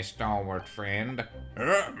agree, my stalwart friend?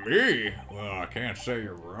 Me? Well, I can't say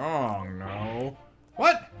you're wrong, no.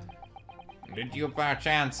 What? Did you by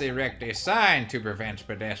chance erect a sign to prevent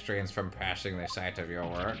pedestrians from passing the site of your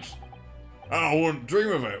works? I wouldn't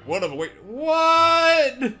dream of it.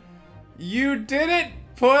 What? You didn't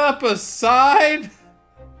put up a sign?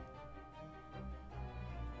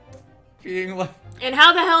 Being like... And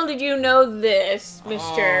how the hell did you know this,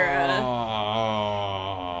 Mr. Oh,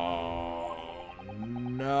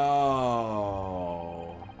 no.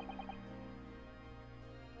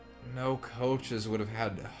 No coaches would have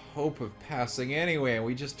had hope of passing anyway, and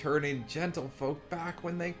we just turn in gentlefolk back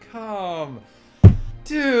when they come.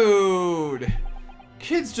 Dude!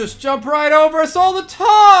 Kids just jump right over us all the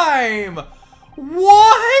time!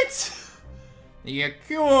 What? The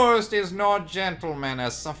accused is no gentleman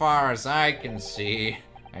as far as I can see.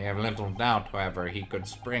 I have little doubt, however, he could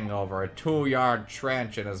spring over a 2-yard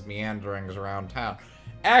trench in his meanderings around town.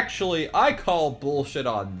 Actually, I call bullshit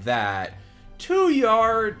on that. 2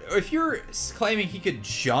 yard, if you're claiming he could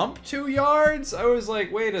jump 2 yards, I was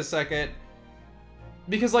like, wait a second.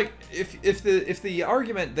 Because like, if the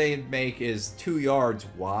argument they make is 2 yards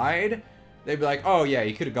wide, they'd be like, oh yeah,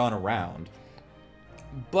 he could have gone around.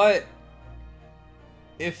 But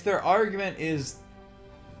if their argument is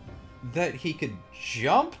that he could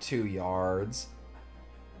jump 2 yards,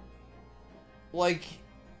 like...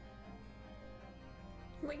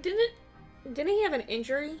 Wait, didn't he have an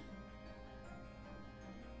injury?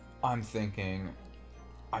 I'm thinking,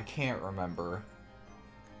 I can't remember.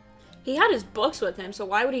 He had his books with him, so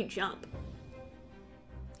why would he jump?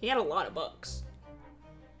 He had a lot of books.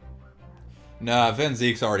 Nah, Van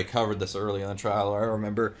Zeek's already covered this early in the trial. I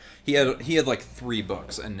remember he had like 3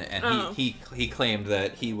 books, and he claimed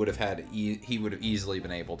that he would have easily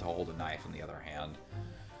been able to hold a knife in the other hand.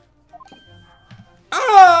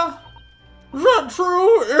 Ah, is that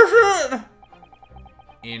true? Is it?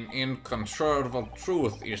 In incontrovertible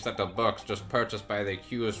truth is that the books just purchased by the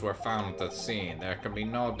accused were found at the scene. There can be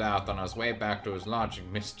no doubt on his way back to his lodging,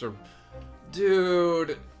 Mr.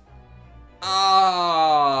 Dude.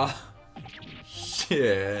 Ah.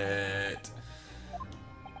 Shit.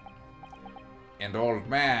 And old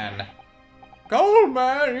man. Old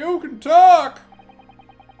man, you can talk!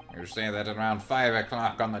 You say that around 5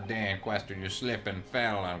 o'clock on the day in question you slipped and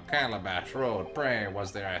fell on Calabash Road. Pray,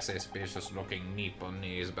 was there a suspicious-looking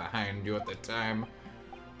Nipponese behind you at the time?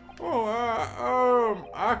 Oh,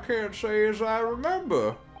 I can't say as I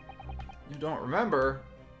remember. You don't remember?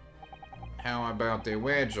 How about a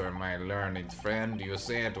wager, my learned friend? You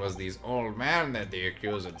say it was this old man that the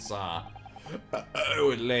accused saw. I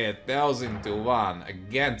would lay 1,000 to 1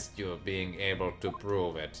 against you being able to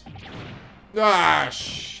prove it. Ah,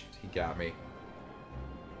 shit. He got me.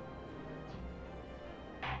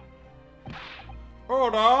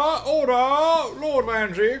 Order! Lord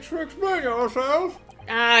Van Zeeks, explain yourself.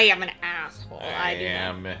 I am an asshole. I do not.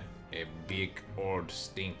 am a big old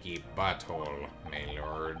stinky butthole, my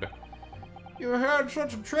lord. You had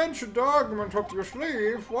such a trenchant argument up your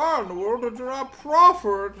sleeve. Why in the world did you not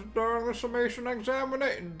proffer it during the summation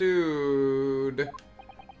examination? Dude.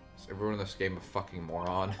 Is everyone in this game a fucking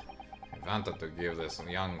moron? I wanted to give this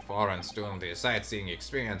young foreign student the sightseeing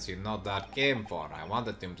experience he not that came for. I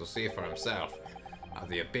wanted him to see for himself.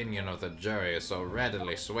 The opinion of the jury is so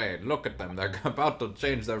readily swayed. Look at them, they're about to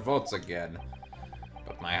change their votes again.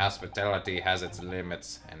 But my hospitality has its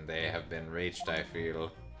limits, and they have been reached, I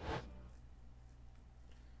feel.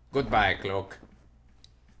 Goodbye, Cloak.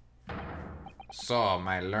 So,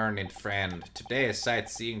 my learned friend, today's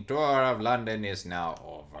sightseeing tour of London is now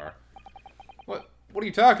over. What are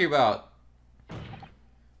you talking about?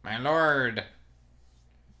 My lord.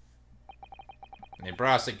 The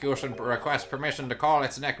prosecution requests permission to call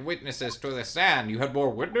its next witnesses to the stand. You had more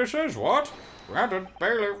witnesses? What? Granted,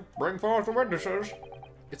 bailiff, bring forth the witnesses.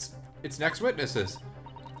 It's next witnesses.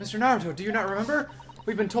 Mr. Naruto, do you not remember?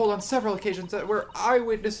 We've been told on several occasions that we're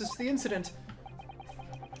eyewitnesses to the incident.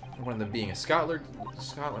 One of them being a Scotland.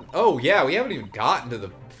 Oh yeah, we haven't even gotten to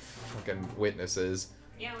the fucking witnesses.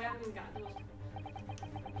 Yeah, we haven't even gotten to it.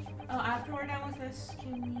 Oh, after we're done with this,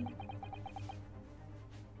 can we...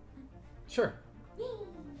 Sure.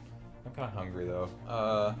 I'm kind of hungry though.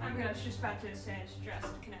 just about to say it's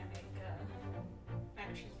dressed. Can I make mac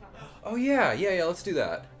and cheese pasta? Oh yeah, let's do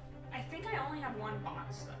that. I think I only have one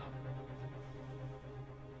box though.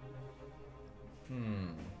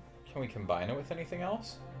 Can we combine it with anything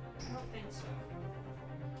else? I don't think so.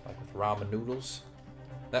 Like with ramen noodles?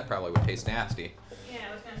 That probably would taste nasty. Yeah,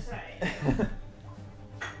 I was gonna say. Let's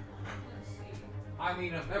see. I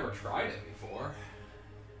mean, I've never tried it before.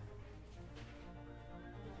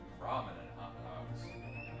 Ramen and hot dogs.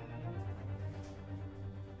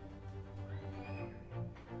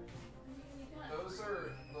 Those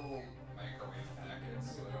are little microwave packets,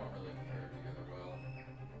 so they don't really pair together well.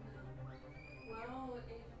 Well, if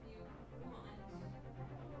you want,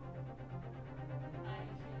 I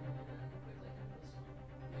can quickly have this one.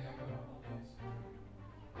 Yeah, go on these.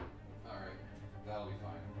 Alright, that'll be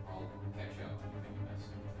fine. I'll catch you up on anything you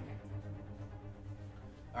missed.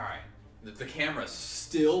 Alright, the camera's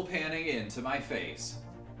still panning into my face.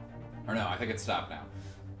 Or no, I think it's stopped now.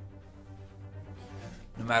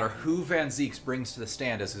 No matter who Van Zeeks brings to the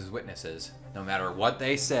stand as his witnesses, no matter what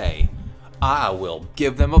they say, I will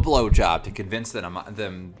give them a blowjob to convince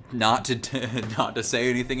them not to say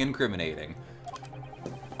anything incriminating.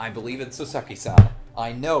 I believe in Sasaki-san.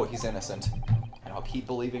 I know he's innocent, and I'll keep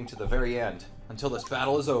believing to the very end, until this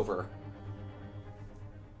battle is over.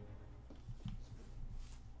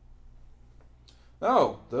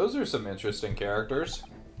 Oh, those are some interesting characters.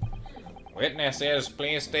 Witnesses,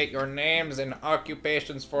 please state your names and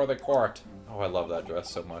occupations for the court. Oh, I love that dress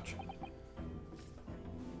so much.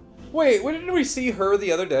 Wait, didn't we see her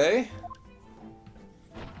the other day?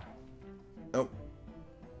 Oh.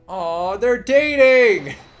 Aw, they're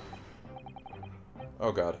dating!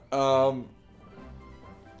 Oh god.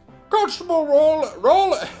 Constable,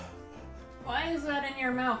 roll it! Why is that in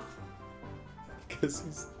your mouth? Because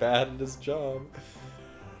he's bad at his job.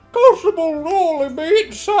 Constable, roll it,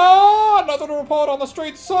 mate, sir! Nothing to report on the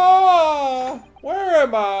street, sir! Where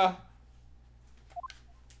am I?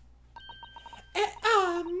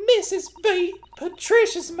 Mrs. B.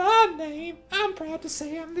 Patricia's my name. I'm proud to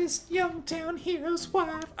say I'm this young town hero's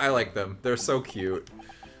wife. I like them. They're so cute.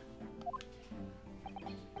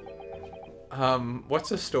 What's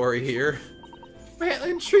the story here? Well,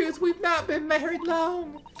 in truth, we've not been married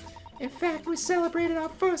long. In fact, we celebrated our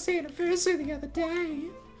first anniversary the other day.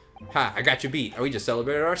 Ha, I got you beat. We just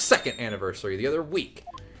celebrated our second anniversary the other week.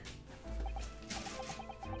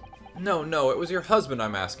 No, it was your husband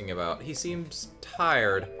I'm asking about. He seems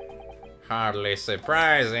tired. Hardly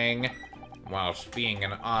surprising. Whilst being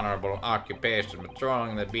an honorable occupation,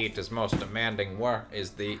 patrolling the beat is most demanding work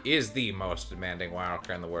is the most demanding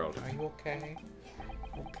worker in the world. Are you okay?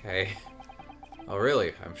 Okay. Oh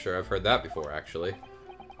really? I'm sure I've heard that before, actually.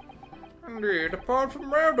 Indeed, apart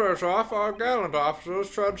from rounders off, our gallant officers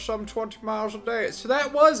tread some 20 miles a day. So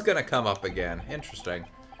that was gonna come up again. Interesting.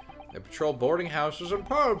 They patrol boarding houses and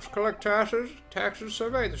pubs, collect taxes,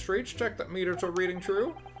 survey the streets, check that meters are reading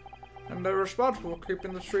true. And they're responsible for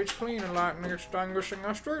keeping the streets clean and lighting and extinguishing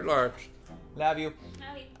our streetlights. Love you.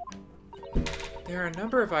 There are a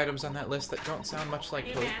number of items on that list that don't sound much like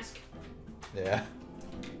New mask. Yeah.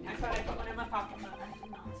 I thought I put one in my pocket, but I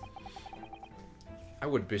did not. I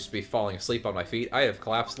would just be falling asleep on my feet. I have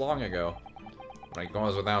collapsed long ago. But it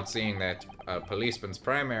goes without saying that a policeman's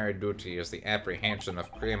primary duty is the apprehension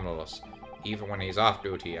of criminals. Even when he's off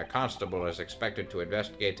duty, a constable is expected to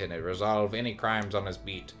investigate and resolve any crimes on his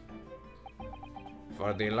beat.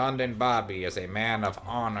 For the London Bobby is a man of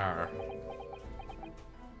honor.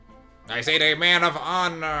 I said a man of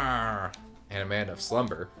honor! And a man of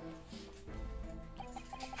slumber.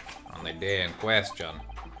 On the day in question,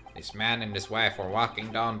 this man and his wife were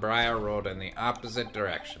walking down Briar Road in the opposite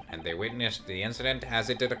direction, and they witnessed the incident as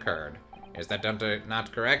it had occurred. Is that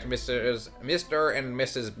not correct, Mr. and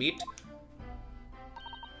Mrs. Beat?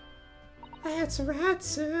 That's right,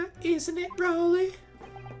 sir. Isn't it, Rolly?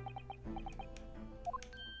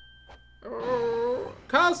 Oh,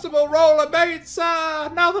 Constable Roller Bates,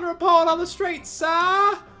 sir! Nothing to report on the street,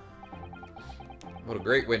 sir! What a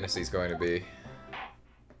great witness he's going to be.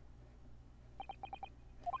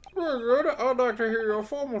 Very good. I'd like to hear your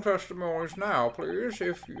formal testimonies now, please,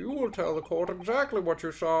 if you will tell the court exactly what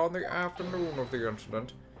you saw on the afternoon of the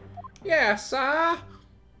incident. Yes, sir.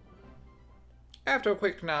 After a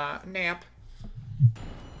quick nap.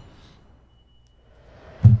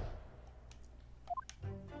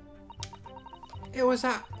 It was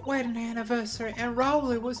our wedding anniversary, and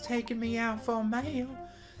Rolly was taking me out for a meal.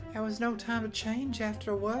 There was no time to change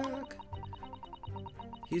after work.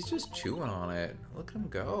 He's just chewing on it. Look at him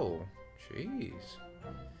go. Jeez.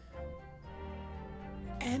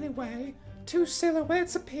 Anyway, two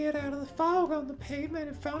silhouettes appeared out of the fog on the pavement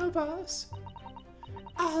in front of us.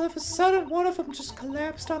 All of a sudden, one of them just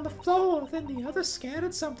collapsed on the floor, then the other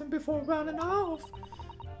scattered something before running off.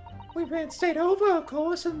 We ran straight over, of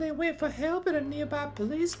course, and they went for help at a nearby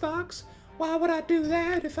police box. Why would I do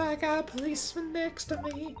that if I got a policeman next to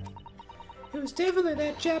me? It was definitely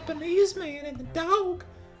that Japanese man and the dog.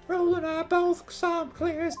 Roll and I both saw him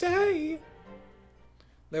clear as day.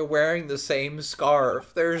 They're wearing the same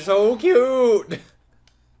scarf. They're so cute.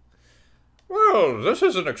 Well, this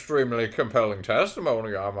is an extremely compelling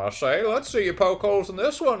testimony, I must say. Let's see you poke holes in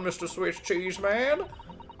this one, Mr. Swiss Cheese Man.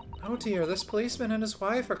 Oh dear, this policeman and his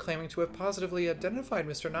wife are claiming to have positively identified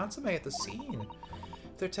Mr. Natsume at the scene.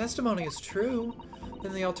 If their testimony is true,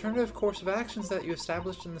 then the alternative course of actions that you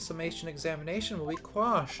established in the summation examination will be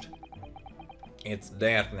quashed. It's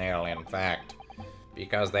death knell, in fact,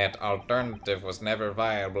 because that alternative was never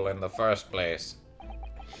viable in the first place.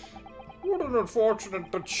 What an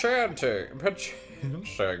unfortunate pachancing. And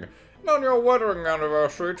on your wedding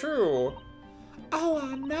anniversary, too. Oh,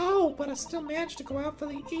 I know, but I still managed to go out for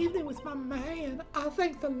the evening with my man. I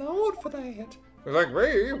thank the Lord for that. You thank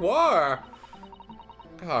me? Why?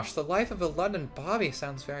 Gosh, the life of a London Bobby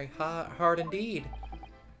sounds very hard indeed.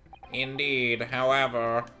 Indeed,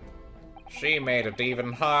 however, she made it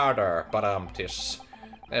even harder, but this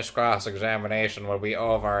cross-examination will be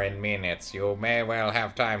over in minutes. You may well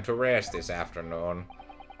have time to rest this afternoon.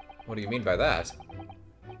 What do you mean by that?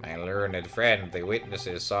 My learned friend, the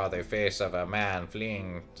witnesses saw the face of a man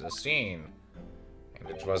fleeing the scene. And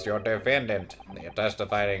it was your defendant. They are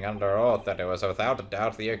testifying under oath that it was without a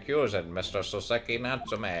doubt the accused, Mr. Soseki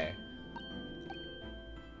Natsume.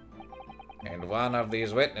 And one of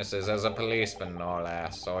these witnesses is a policeman, no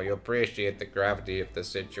less, so you appreciate the gravity of the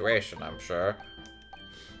situation, I'm sure.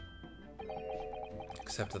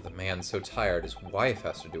 Except that the man's so tired, his wife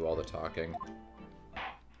has to do all the talking.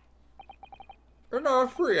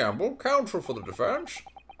 Enough preamble. Counsel for the defense.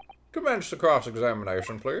 Commence the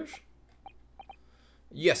cross-examination, please.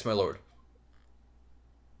 Yes, my lord.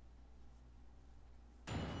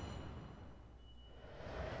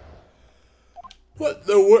 What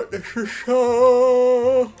the witnesses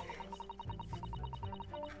saw.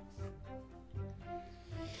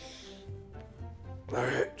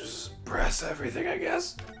 Alright, just press everything, I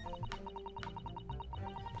guess.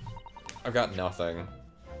 I've got nothing.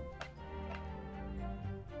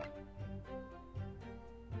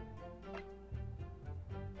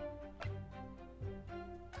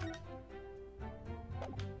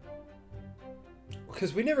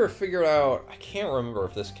 Because we never figured out, I can't remember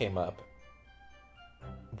if this came up.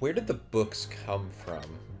 Where did the books come from?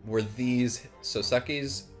 Were these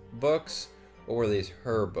Soseki's books, or were these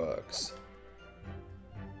her books?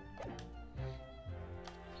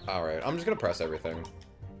 Alright, I'm just gonna press everything.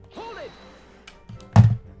 Hold it!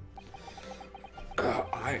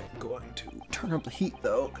 I'm going to turn up the heat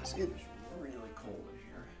though, because it is really cold in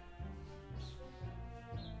here.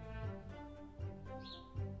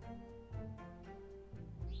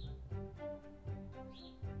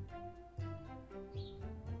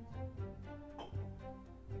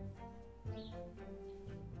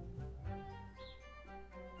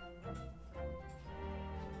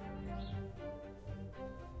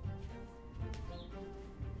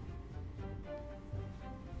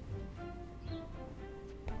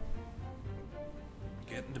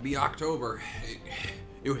 be October.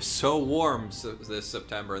 It was so warm this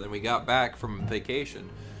September, and then we got back from vacation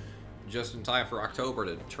just in time for October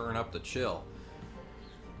to turn up the chill.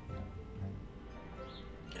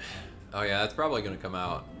 Oh yeah, that's probably gonna come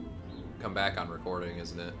back on recording,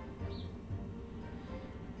 isn't it?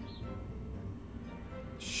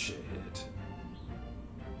 Shit.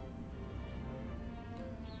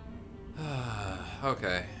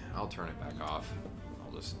 Okay, I'll turn it back off.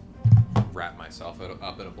 I'll just wrap myself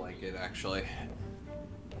up in a blanket, actually.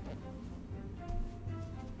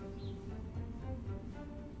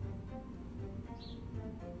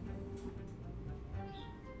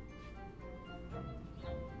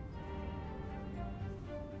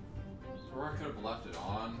 Or I could have left it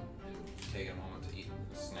on and taken a moment to eat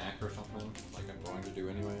a snack or something, like I'm going to do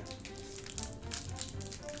anyway.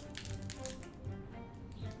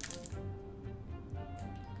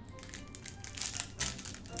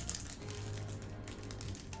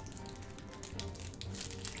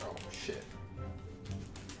 Oh, shit.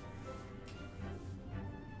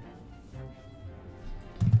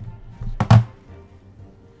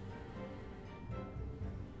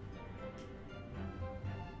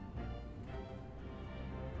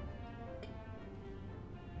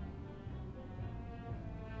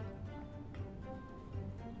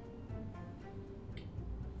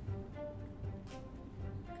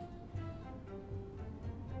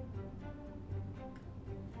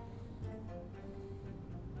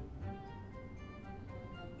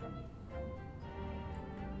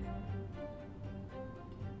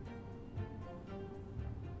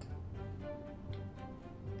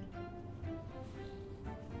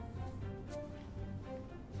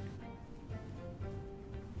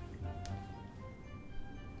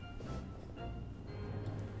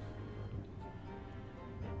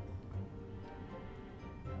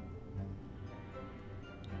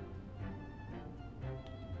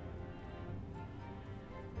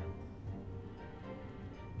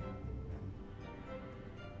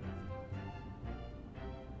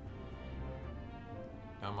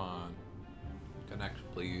 Come on. Connect,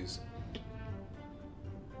 please.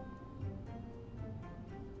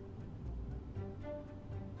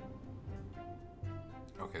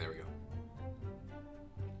 Okay, there we go.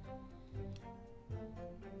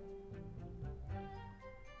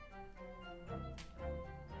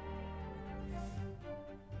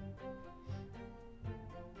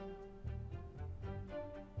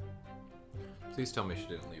 Please tell me she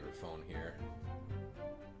didn't leave her phone here.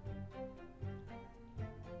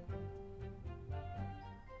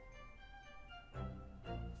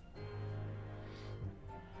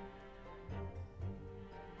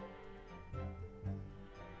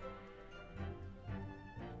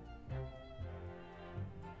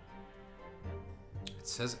 It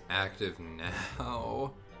says active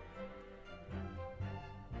now.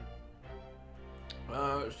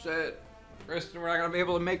 Oh shit. Kristen, we're not gonna be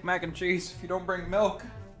able to make mac and cheese if you don't bring milk.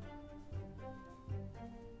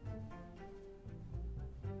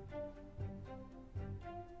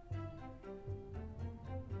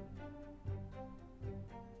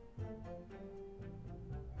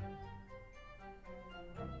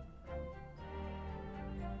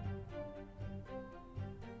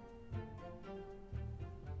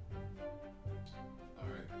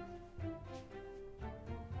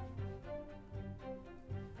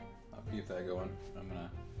 Keep that going. I'm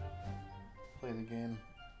gonna play the game.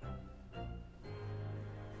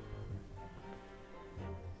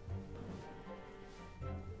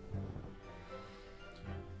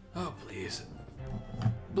 Oh, please.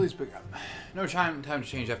 Please pick up. No time to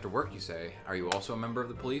change after work, you say. Are you also a member of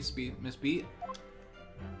the police, Miss Beat?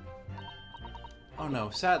 Oh no,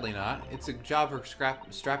 sadly not. It's a job for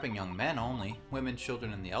strapping young men only. Women,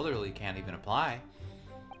 children, and the elderly can't even apply.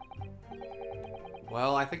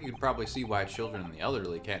 Well, I think you can probably see why children and the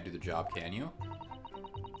elderly can't do the job, can you?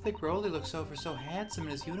 I think Rolly looks so handsome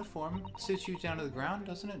in his uniform. Suits you down to the ground,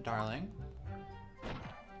 doesn't it, darling?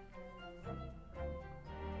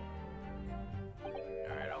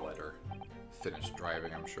 Alright, I'll let her finish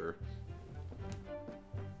driving, I'm sure.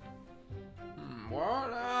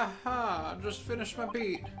 What? Aha! I just finished my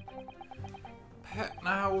beat.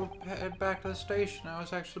 Now we'll head back to the station. I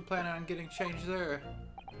was actually planning on getting changed there.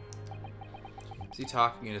 Is he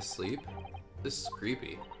talking in his sleep? This is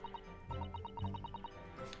creepy.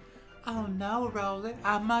 Oh no, Rolly.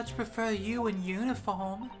 I much prefer you in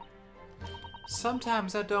uniform.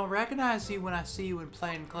 Sometimes I don't recognize you when I see you in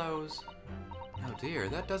plain clothes. Oh dear,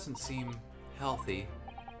 that doesn't seem healthy.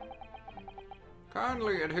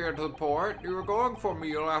 Kindly adhere to the point. You were going for a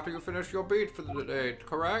meal after you finished your beat for the day,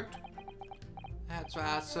 correct? That's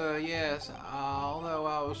right, sir, yes. Although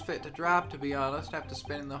I was fit to drop, to be honest, after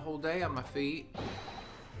spending the whole day on my feet.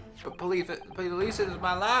 But believe it is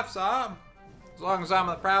my life, sir. As long as I'm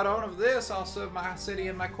the proud owner of this, I'll serve my city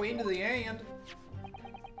and my queen to the end.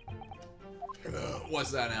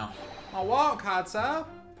 What's that now? My walk card, sir.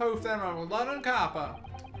 Proof that I'm a London copper.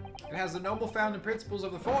 It has the noble founding principles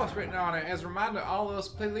of the force written on it as a reminder to all us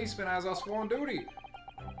policemen as our sworn duty.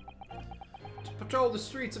 To patrol the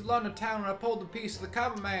streets of London town and uphold the peace of the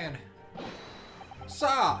common man.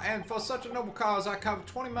 Sir, and for such a noble cause I cover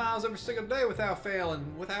 20 miles every single day without fail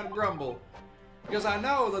and without a grumble. Because I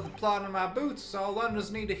know that the plodding of my boots is all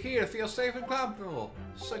Londoners need to hear to feel safe and comfortable.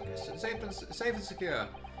 Safe and secure.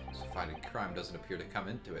 So fighting crime doesn't appear to come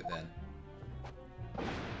into it then.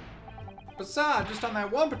 But sir, just on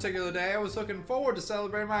that one particular day, I was looking forward to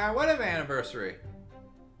celebrating my wedding anniversary.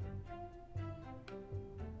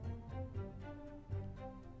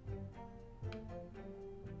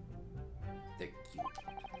 They're cute.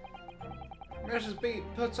 Mrs. B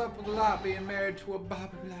puts up with a lot being married to a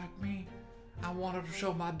bobby like me. I wanted to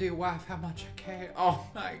show my dear wife how much I care. Oh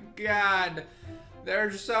my god.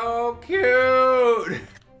 They're so cute.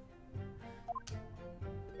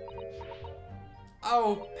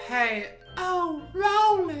 Oh, Pat. Oh,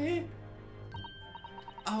 Rolly.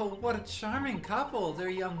 Oh, what a charming couple. Their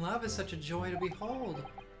young love is such a joy to behold.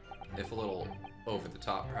 If a little over the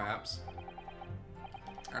top, perhaps.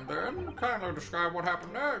 And then, kindly describe what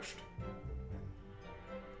happened next.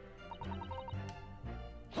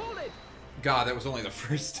 Hold it! God, that was only the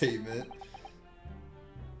first statement.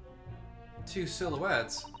 Two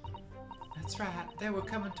silhouettes. That's right. They were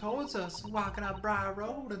coming towards us, walking up Briar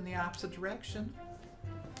Road in the opposite direction.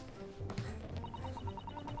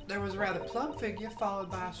 There was a rather plump figure followed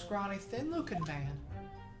by a scrawny, thin-looking man.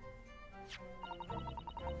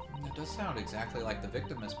 That does sound exactly like the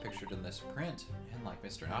victim as pictured in this print, and like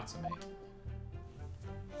Mr. Natsume.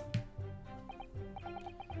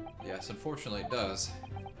 Yes, unfortunately it does.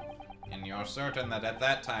 And you're certain that at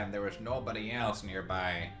that time there was nobody else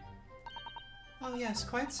nearby? Oh yes,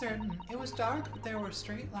 quite certain. It was dark, but there are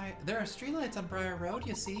streetlights on Briar Road,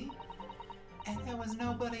 you see. And there was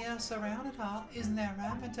nobody else around at all. Isn't that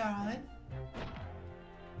right, my darling?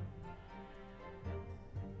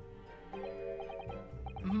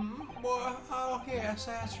 Well, oh yes,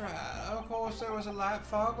 that's right. Of course, there was a light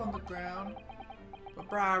fog on the ground. But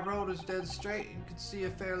Briar Road is dead straight and you can see a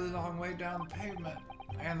fairly long way down the pavement.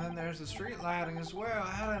 And then there's the street lighting as well.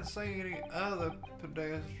 I didn't see any other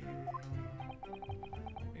pedestrians.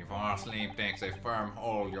 Before sleep takes a firm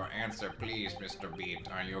hold, your answer please, Mr. Beat.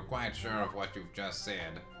 Are you quite sure of what you've just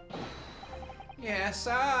said? Yes,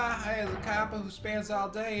 I am the copper who spends all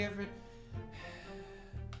day every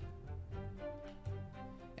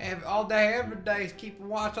day keeping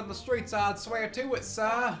watch on the streets. I'd swear to it,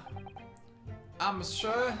 sir. I'm as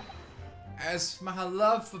sure as my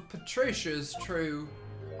love for Patricia is true.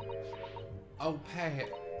 Oh, Pat.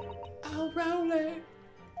 Oh, Rolly.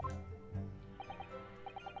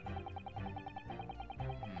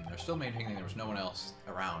 They're still maintaining there was no one else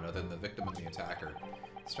around other than the victim and the attacker.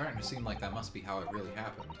 It's starting to seem like that must be how it really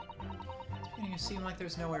happened. It's beginning to seem like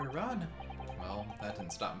there's nowhere to run. Well, that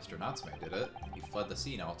didn't stop Mr. Natsume, did it? He fled the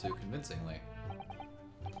scene all too convincingly.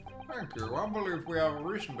 Thank you. I believe we have a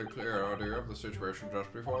reasonably clear idea of the situation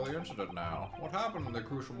just before the incident now. What happened in the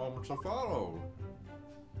crucial moments that followed?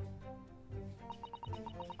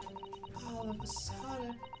 All of a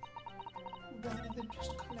sudden, one of them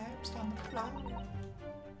just collapsed on the floor.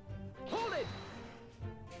 Hold it!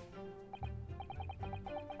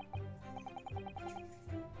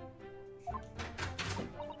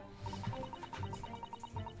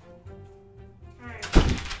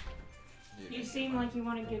 You seem like you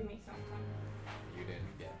want to give me something. You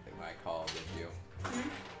didn't get my call, did you? Hmm?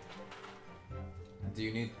 Do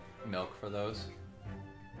you need milk for those?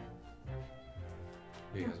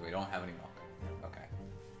 Because we don't have any milk. Okay.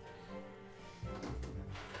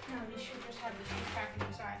 No, you should just have the cheese packet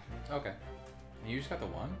inside. Okay. You just got the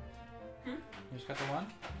one? Hmm? You just got the one?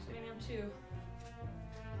 So we have two.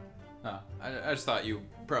 No, I just thought you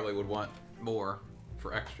probably would want more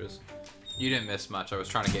for extras. You didn't miss much. I was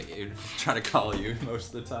trying to get you, trying to call you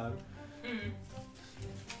most of the time. Mm.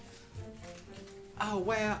 Oh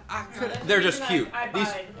well, I could. No, They're just cute. I these,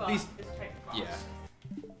 buy the box, these, this type of box. yeah.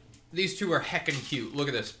 These two are heckin' cute. Look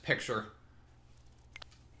at this picture.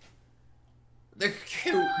 They're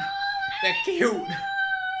cute. They're cute. We're gonna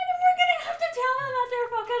have to tell them that they're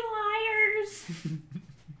fucking liars.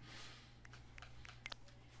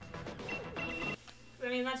 I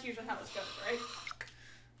mean, that's usually how this goes, right?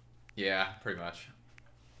 Yeah, pretty much.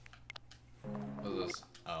 What is this?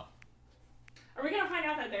 Oh. Are we gonna find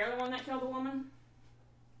out that they're the one that killed the woman?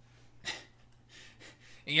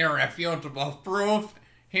 Irrefutable proof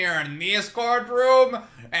here in this courtroom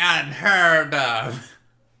and heard of.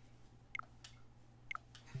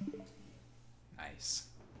 Nice.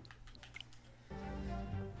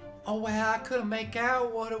 Oh, well, I couldn't make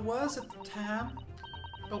out what it was at the time.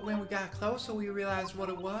 But when we got closer, we realized what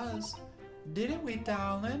it was. Didn't we,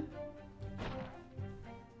 darling?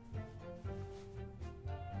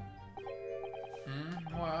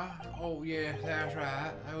 Well, oh yeah, that's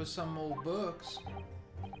right. There was some old books.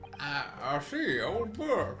 I see, old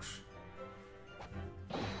books.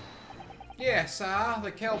 Yes, sir.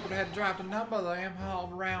 The culprit had dropped a number of them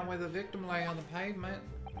hauled around where the victim lay on the pavement.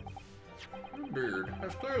 Indeed,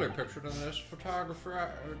 that's clearly pictured in this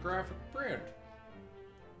photographic print.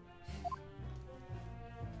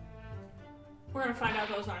 We're gonna find out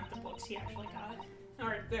those aren't the books he actually got.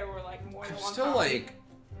 Or there were like more than I'm one still copy. like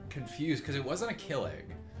confused because it wasn't a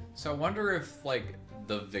killing. So I wonder if like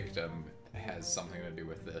the victim has something to do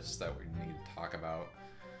with this that we need to talk about.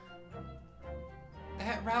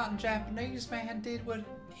 That rotten Japanese man did what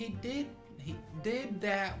he did. He did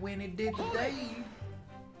that when he did the deed.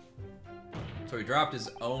 So he dropped his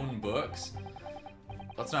own books?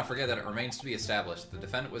 Let's not forget that it remains to be established the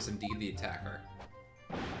defendant was indeed the attacker.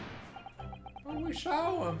 Well, we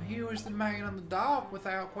saw him. He was the man on the dock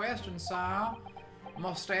without question, sir.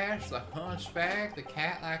 Mustache, the hunchback, the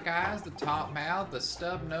cat-like eyes, the top mouth, the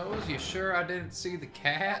stub nose. You sure I didn't see the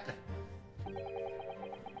cat?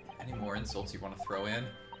 Any more insults you want to throw in?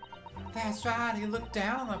 That's right. He looked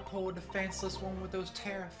down on the poor defenseless one with those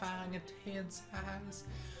terrifying, intense eyes.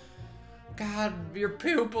 God, your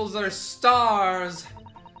pupils are stars.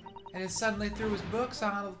 And he suddenly threw his books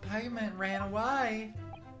onto the pavement and ran away.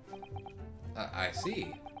 I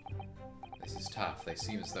see. This is tough. They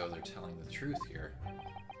seem as though they're telling the truth here.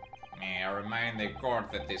 May I remind the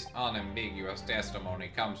court that this unambiguous testimony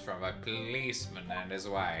comes from a policeman and his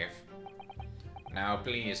wife. Now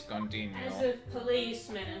please continue. As if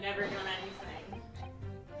policemen have never done anything.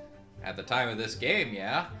 At the time of this game,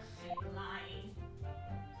 yeah? And lying.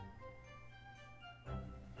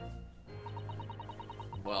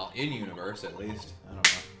 Well, in-universe at least. I don't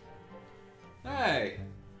know. Hey!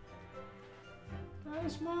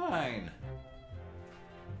 That's mine!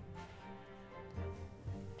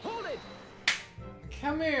 Hold it!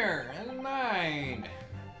 Come here! That's mine!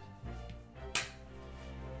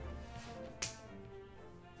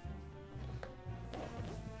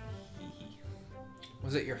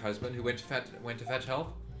 Was it your husband who went to fetch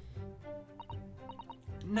help?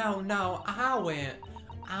 No, I went.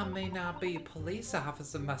 I may not be a police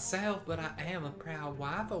officer myself, but I am a proud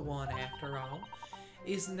wife of one after all.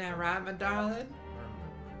 Isn't that right, my darling?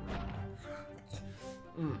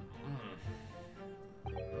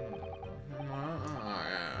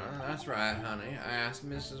 That's right, honey. I asked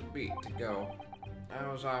Mrs. Beat to go. I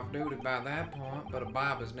was off duty by that point, but a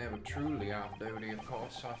Bob is never truly off duty, of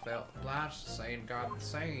course, so I felt obliged to say and guard the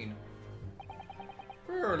scene.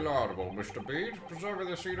 Very laudable, Mr. Beat. Preserving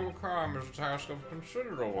the scene of a crime is a task of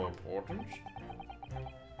considerable importance.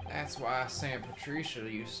 That's why I sent Patricia,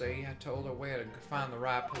 you see. I told her where to find the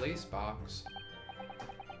right police box.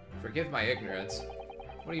 Forgive my ignorance.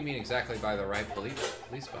 What do you mean exactly by the right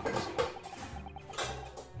police box?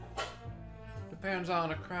 Depends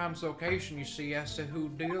on a crime's location, you see, as to who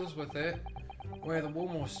deals with it. Where the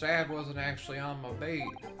woman was stabbed wasn't actually on my beat.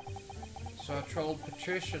 So I told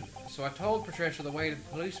Patricia the way to the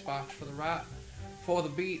police box for the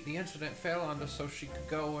beat the incident fell under so she could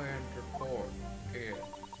go and report it.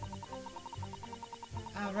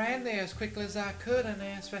 I ran there as quickly as I could and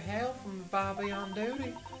asked for help from the Bobby on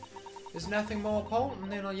duty. There's nothing more potent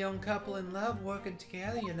than a young couple in love working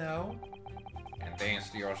together, you know. And thanks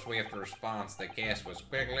to your swift response, the case was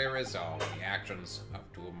quickly resolved. The actions of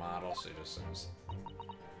two model citizens.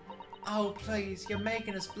 Oh, please, you're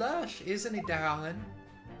making us blush, isn't he, darling?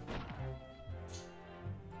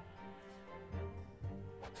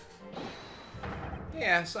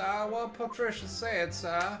 Yes, what Patricia said,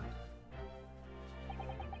 sir.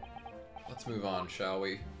 Let's move on, shall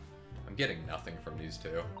we? I'm getting nothing from these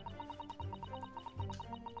two.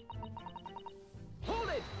 Hold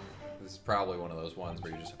it! This is probably one of those ones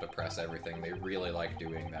where you just have to press everything. They really like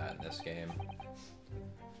doing that in this game.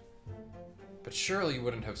 But surely you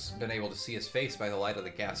wouldn't have been able to see his face by the light of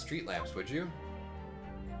the gas street lamps, would you?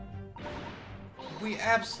 We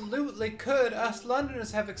absolutely could. Us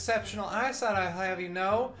Londoners have exceptional eyesight, I have you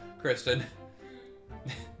know. Kristen.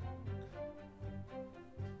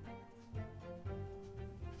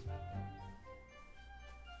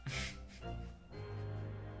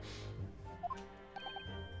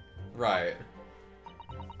 Right.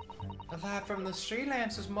 A light from the street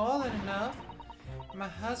lamps is more than enough. My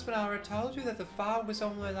husband already told you that the fog was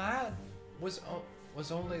only light. Was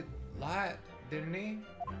only light, didn't he?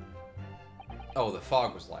 Oh, the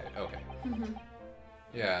fog was light. Okay.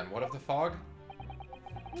 Yeah, and what of the fog?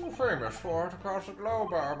 Famous for it across the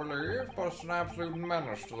globe, I believe, but it's an absolute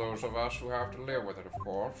menace to those of us who have to live with it, of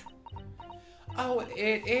course. Oh,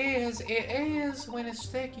 it is. It is. When it's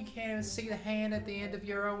thick, you can't even see the hand at the end of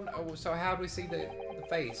your own. Oh, so how do we see the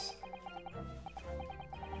face?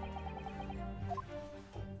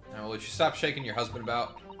 Now, will you stop shaking your husband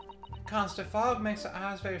about? Constant fog makes the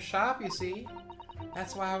eyes very sharp, you see.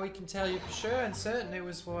 That's why we can tell you for sure and certain it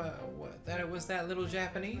was that it was that little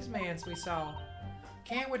Japanese man we saw.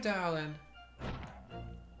 Can't we, darling?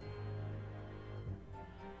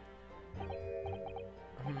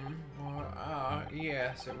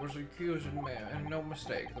 Yes, it was the accusing man, and no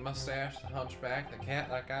mistake. The mustache, the hunchback, the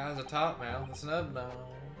cat-like eyes, the top mouth, the snub nose.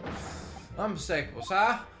 Unmistakable,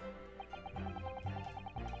 sir.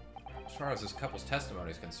 As far as this couple's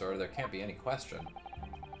testimony is concerned, there can't be any question.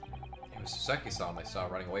 It was Seki-san they saw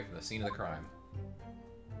running away from the scene of the crime.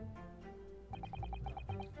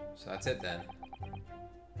 So that's it then.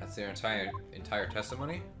 That's their entire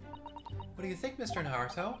testimony? What do you think, Mr.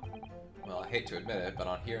 Naruto? Well, I hate to admit it, but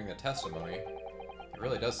on hearing the testimony, it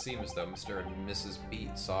really does seem as though Mr. and Mrs.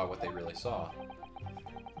 Beat saw what they really saw.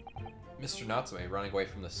 Mr. Natsume running away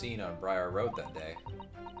from the scene on Briar Road that day.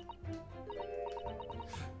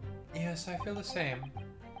 Yes, I feel the same.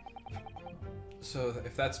 So,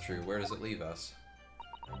 if that's true, where does it leave us?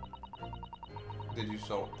 Did you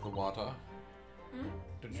salt the water?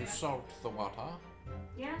 Did you salt the water?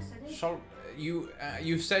 Yes, I did. Salt.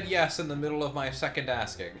 You said yes in the middle of my second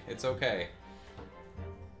asking. It's okay.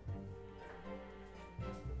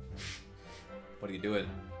 What are you doing?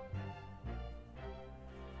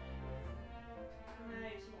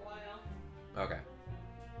 Okay.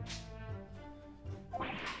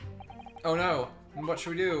 Oh no! What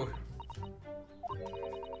should we do?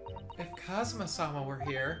 If Kazuma-sama were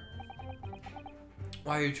here,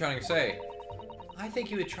 Why are you trying to say? I think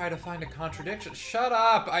he would try to find a contradiction. Shut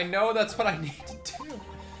up! I know that's what I need to do.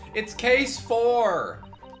 It's case 4!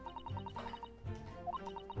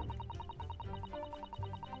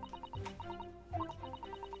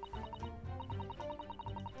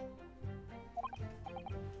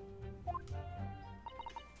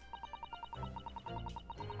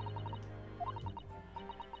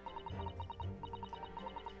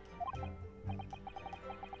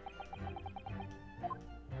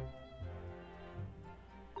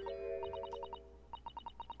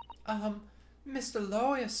 Mr.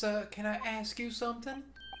 Lawyer, sir, can I ask you something?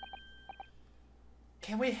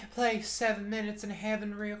 Can we play 7 Minutes in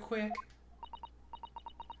Heaven real quick?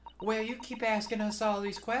 Well, you keep asking us all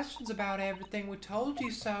these questions about everything we told you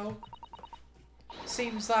so.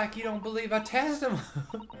 Seems like you don't believe our testimony.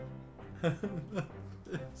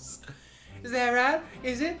 Is that right?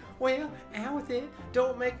 Is it? Well, out with it.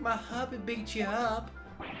 Don't make my hubby beat you up.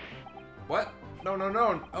 What? No, no,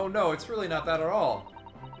 no. Oh no, it's really not that at all.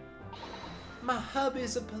 My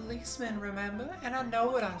hubby's a policeman, remember? And I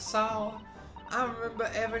know what I saw. I remember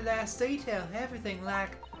every last detail, everything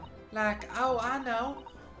like, oh, I know.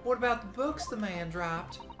 What about the books the man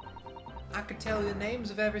dropped? I could tell you the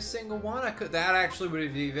names of every single one. That actually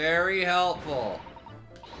would be very helpful.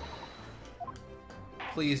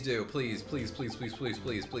 Please do. Please, please, please, please, please,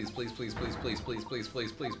 please, please, please, please, please, please, please, please,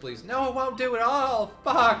 please, please, please. No, it won't do it all.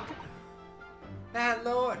 Fuck. That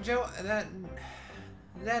Lord Joe,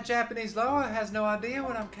 that Japanese lawyer has no idea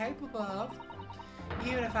what I'm capable of.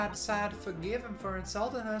 Even if I decide to forgive him for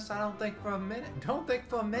insulting us, I don't think for a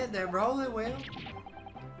minute that Rolly will.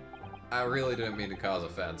 I really didn't mean to cause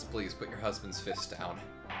offense. Please put your husband's fist down.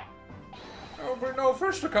 There'll be no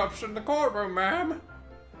fisticuffs in the courtroom, ma'am.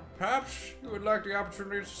 Perhaps you would like the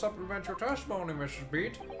opportunity to supplement your testimony, Mrs.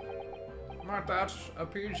 Beat. Might that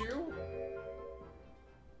appease you?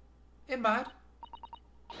 It might.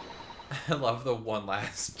 I love the one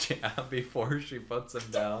last jab before she puts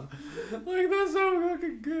him down. Like, that's so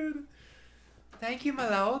fucking good. Thank you, my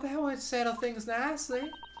lord. That would settle things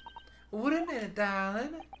nicely. Wouldn't it,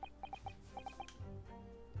 darling?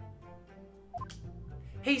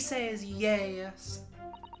 He says yes.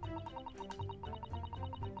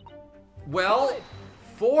 Well,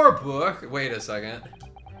 4 book. Wait a second.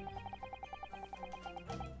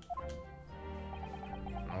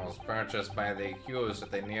 Was purchased by the accused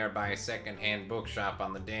at the nearby second-hand bookshop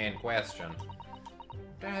on the day in question.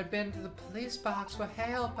 I had been to the police box for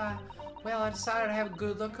help. I decided to have a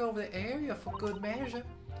good look over the area for good measure.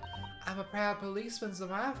 I'm a proud policeman's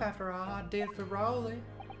wife, after all. I did for Rolly.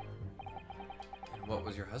 What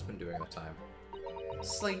was your husband doing at the time?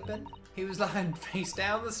 Sleeping. He was lying face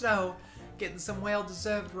down in the snow, getting some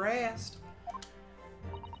well-deserved rest.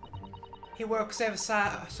 He works ever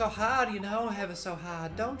so hard, you know, ever so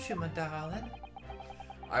hard, don't you, my darling?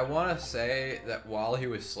 I want to say that while he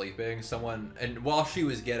was sleeping, while she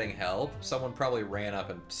was getting help, someone probably ran up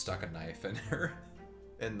and stuck a knife in her,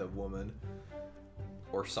 in the woman,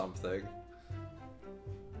 or something.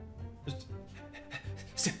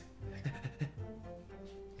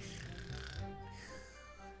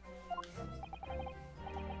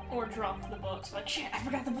 Or dropped the books. Like, shit, I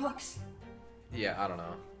forgot the books. Yeah, I don't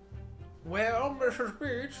know. Well, Mrs.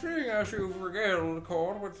 Beach, seeing as you've regaled the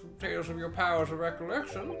court with tales of your powers of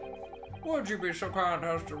recollection, would you be so kind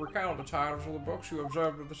as to recount the titles of the books you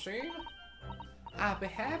observed at the scene? I'll be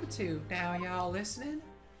happy to. Now y'all listening?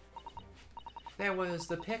 There was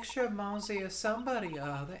the picture of Mosey or somebody or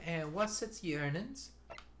other, and what's its yearnings?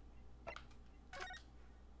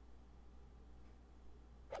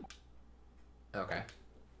 Okay.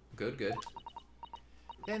 Good, good.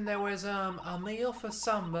 Then there was a meal for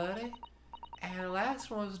somebody, and the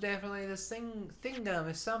last one was definitely this thingum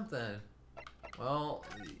or something. Well,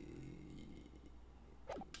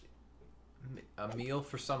 a meal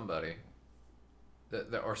for somebody. The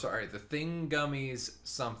Thingummies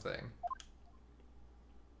something.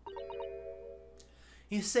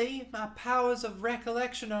 You see, my powers of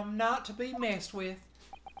recollection are not to be messed with.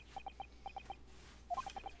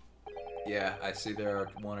 Yeah, I see there are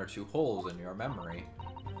 1 or 2 holes in your memory.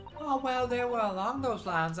 Oh, well, they were along those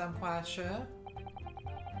lines, I'm quite sure.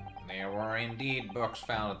 There were indeed books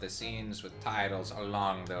found at the scenes with titles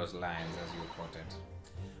along those lines, as you put it.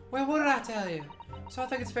 Well, what did I tell you? So I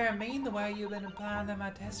think it's very mean the way you've been implying that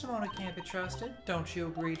my testimony can't be trusted. Don't you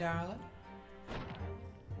agree, darling?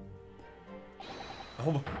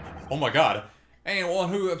 Oh my god. Anyone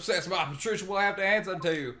who upsets my Patricia will have to answer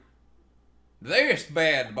to this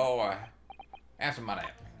bad boy. After my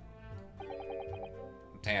nap.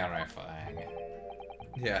 Terrifying.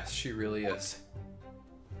 Yeah, she really is.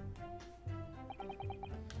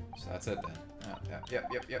 So that's it then.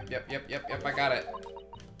 Yep, I got it.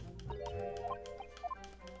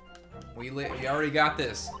 You already got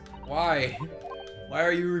this. Why? Why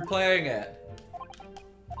are you replaying it?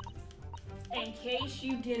 In case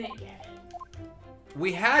you didn't get it.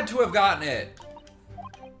 We had to have gotten it.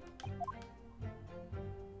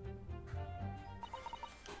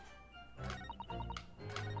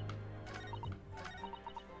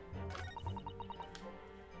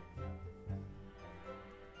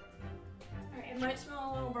 Alright, it might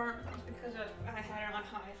smell a little burnt, but that's because I had it on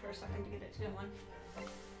high for a second to get it going.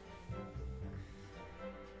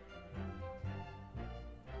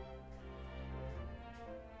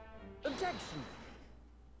 Objection!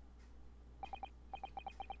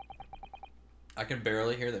 I can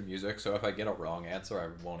barely hear the music, so if I get a wrong answer, I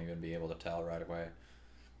won't even be able to tell right away.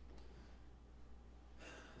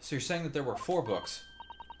 So you're saying that there were 4 books?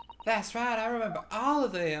 That's right, I remember all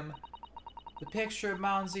of them. The picture of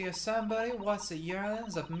Monzy or somebody, what's the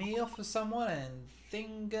yearnings, a meal for someone, and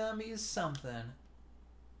Thingummies something.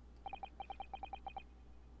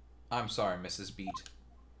 I'm sorry, Mrs. Beat.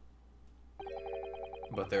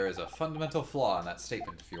 But there is a fundamental flaw in that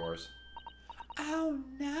statement of yours. Oh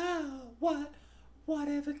no,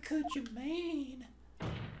 whatever could you mean?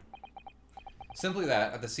 Simply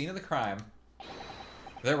that, at the scene of the crime,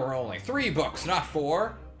 there were only 3 books, not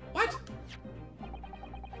 4. What?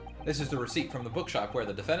 This is the receipt from the bookshop where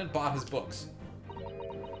the defendant bought his books.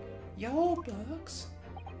 Your books?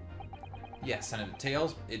 Yes, and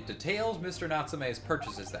it details Mr. Natsume's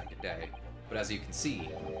purchases that day. But as you can see,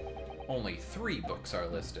 only 3 books are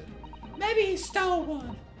listed. Maybe he stole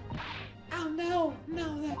one. Oh no,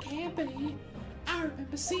 that can't be. I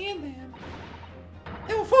remember seeing them.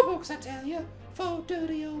 There were 4 books, I tell you. 4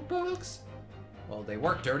 dirty old books. Well, they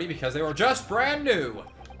weren't dirty because they were just brand new.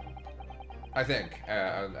 I think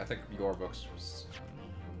your books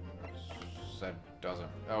said doesn't.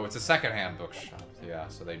 Oh, it's a secondhand bookshop. Yeah,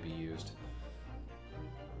 so they'd be used.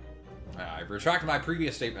 I retract my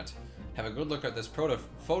previous statement. Have a good look at this photo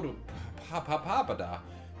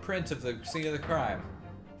print of the scene of the crime.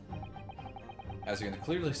 As you can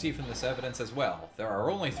clearly see from this evidence as well, there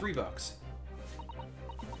are only 3 books.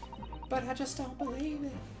 But I just don't believe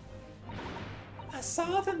it. I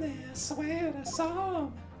saw them there, I swear I saw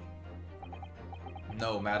them.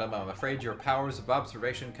 No, madam, I'm afraid your powers of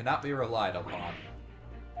observation cannot be relied upon.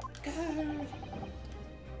 Grrr.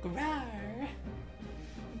 Grrr.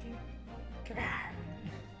 Grrr.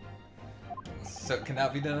 So it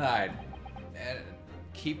cannot be denied.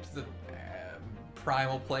 Keep the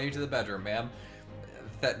primal play to the bedroom, ma'am.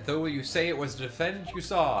 that though you say it was the defendant you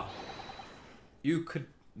saw, you could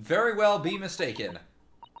very well be mistaken.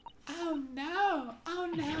 Oh no! Oh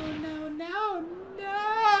no, no, no,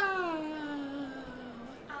 no!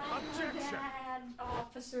 Objection.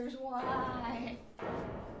 Officer's wife.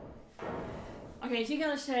 Okay, is he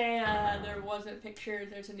gonna say there was a picture,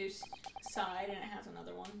 there's a new side, and it has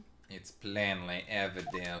another one? It's plainly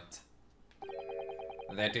evident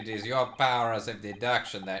that it is your powers of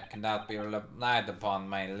deduction that cannot be relied upon,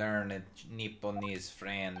 my learned Nipponese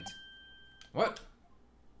friend. What?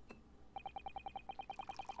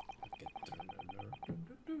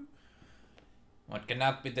 What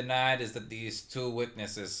cannot be denied is that these two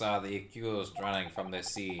witnesses saw the accused running from the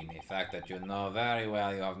scene, a fact that you know very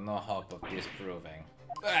well you have no hope of disproving.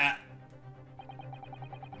 Ah!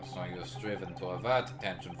 So you've striven to avert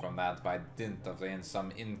attention from that by dint of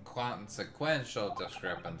some inconsequential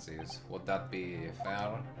discrepancies. Would that be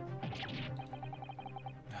fair?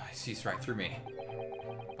 He sees right through me.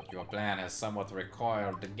 But your plan has somewhat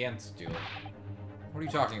recoiled against you. What are you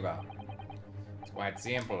talking about? It's quite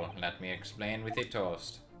simple. Let me explain with a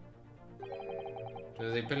toast.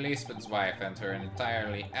 To the policeman's wife and her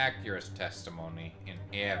entirely accurate testimony in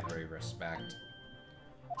every respect.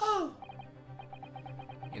 Oh!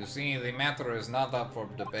 You see, the matter is not up for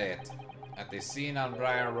debate. At the scene on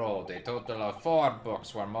Briar Road, a total of 4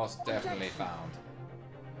 books were most definitely found.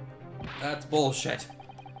 That's bullshit.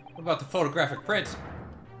 What about the photographic print?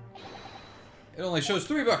 It only shows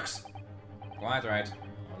 3 books. Quite right.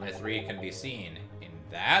 Only 3 can be seen. In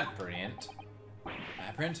that print...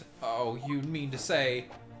 That print? Oh, you mean to say...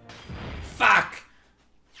 Fuck!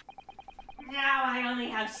 Now I only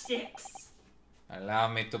have 6. Allow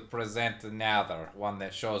me to present another, one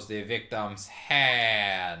that shows the victim's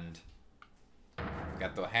hand.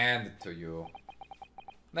 Got to hand it to you.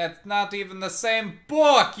 That's not even the same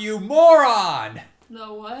book, you moron!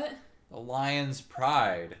 The what? The Lion's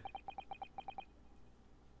Pride.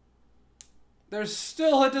 There's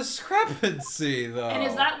still a discrepancy, though. And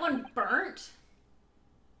is that one burnt?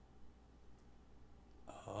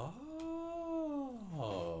 Oh.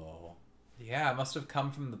 Yeah, it must have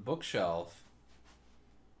come from the bookshelf.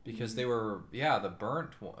 Because they were, yeah, the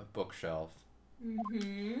burnt bookshelf.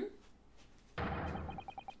 Mm-hmm.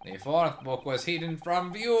 The 4th book was hidden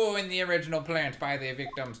from view in the original print by the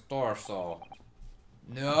victim's torso.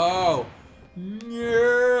 No!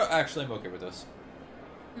 No! Actually, I'm okay with this.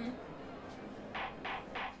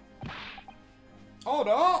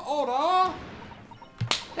 Order!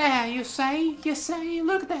 There, you say,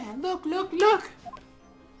 look there, look!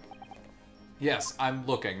 Yes, I'm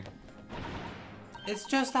looking. It's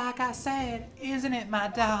just like I said, isn't it, my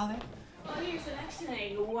darling? Well, here's the next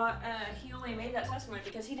thing. What? He only made that testimony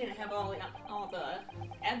because he didn't have all the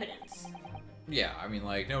evidence. Yeah, I mean,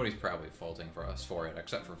 like, nobody's probably faulting for us for it,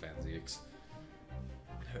 except for Van Zieks.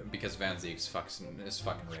 Because Van Zieks is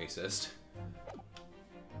fucking racist.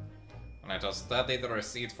 Let us study the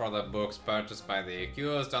receipt for the books purchased by the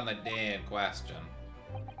accused on the day in question.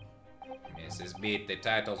 Mrs. Beat the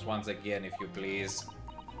titles once again, if you please.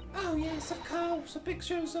 Oh yes, of course. The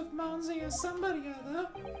pictures of Monsieur somebody or other.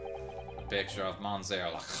 A picture of Monsieur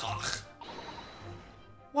Lachach.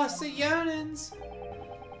 What's the yearnings?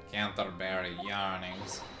 Canterbury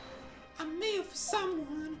Yarnings. A meal for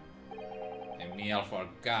someone. A meal for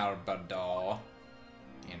Garbado.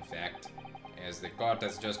 In fact, as the court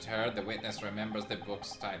has just heard, the witness remembers the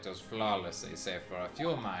book's titles flawlessly, save for a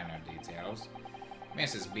few minor details.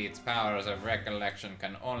 Mrs. Beat's powers of recollection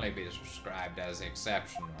can only be described as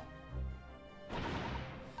exceptional.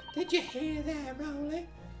 Did you hear that, Rolly?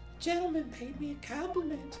 The gentleman paid me a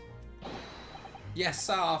compliment. Yes,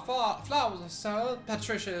 sir. Flawless, sir.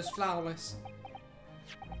 Patricia is flawless.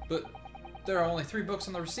 But there are only 3 books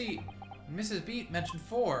on the receipt. Mrs. Beat mentioned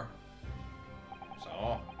 4.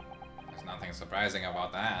 So, there's nothing surprising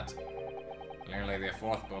about that. Clearly the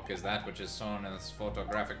 4th book is that which is shown in this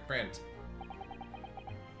photographic print.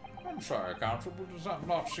 I'm sorry, Constable, does that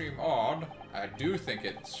not seem odd? I do think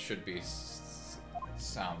it should be...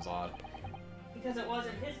 sounds odd. Because it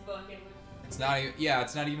wasn't his book, it was... It's not even... Yeah,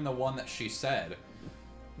 it's not even the one that she said.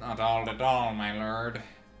 Not all at all, my lord.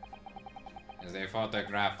 As the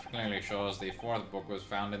photograph clearly shows, the 4th book was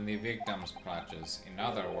found in the victim's clutches. In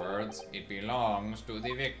other words, it belongs to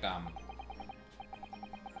the victim.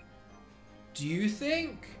 Do you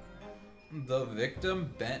think the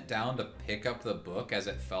victim bent down to pick up the book as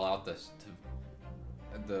it fell out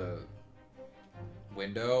the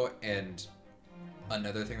window, and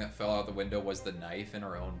another thing that fell out the window was the knife in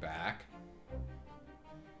her own back?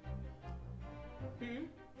 Hmm?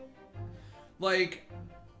 Like,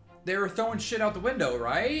 they were throwing shit out the window,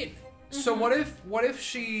 right? So what if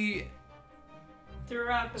she Threw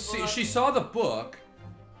out the book. she saw the book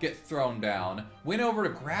get thrown down, went over to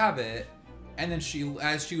grab it, and then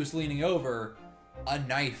as she was leaning over, a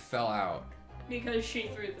knife fell out. Because she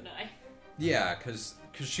threw the knife. Yeah, because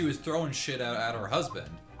she was throwing shit at her husband.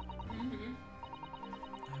 Mm-hmm.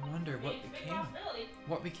 I wonder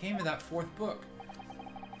what became of that fourth book.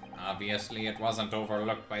 Obviously, it wasn't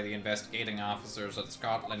overlooked by the investigating officers at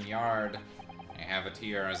Scotland Yard. I have it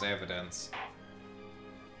here as evidence.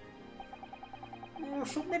 We'll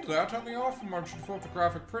submit that and the aforementioned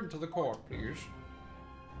photographic print to the court, please.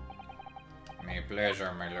 My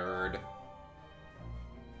pleasure, my lord.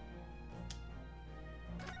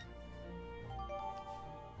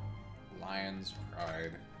 Lion's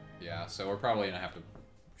Pride. Yeah, so we're probably gonna have to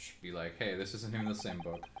be like, hey, this isn't even the same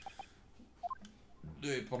book.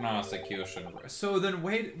 The prosecution. So then,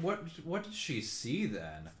 wait, what did she see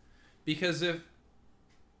then? Because if...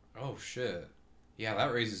 Oh, shit. Yeah,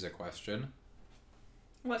 that raises a question.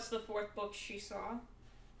 What's the fourth book she saw?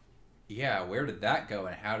 Yeah, where did that go,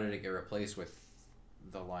 and how did it get replaced with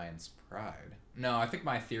the Lion's Pride? No, I think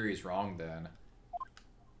my theory is wrong then.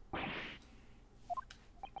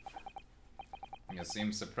 You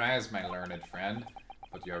seem surprised, my learned friend,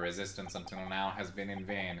 but your resistance until now has been in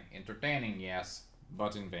vain. Entertaining, yes,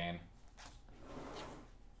 but in vain.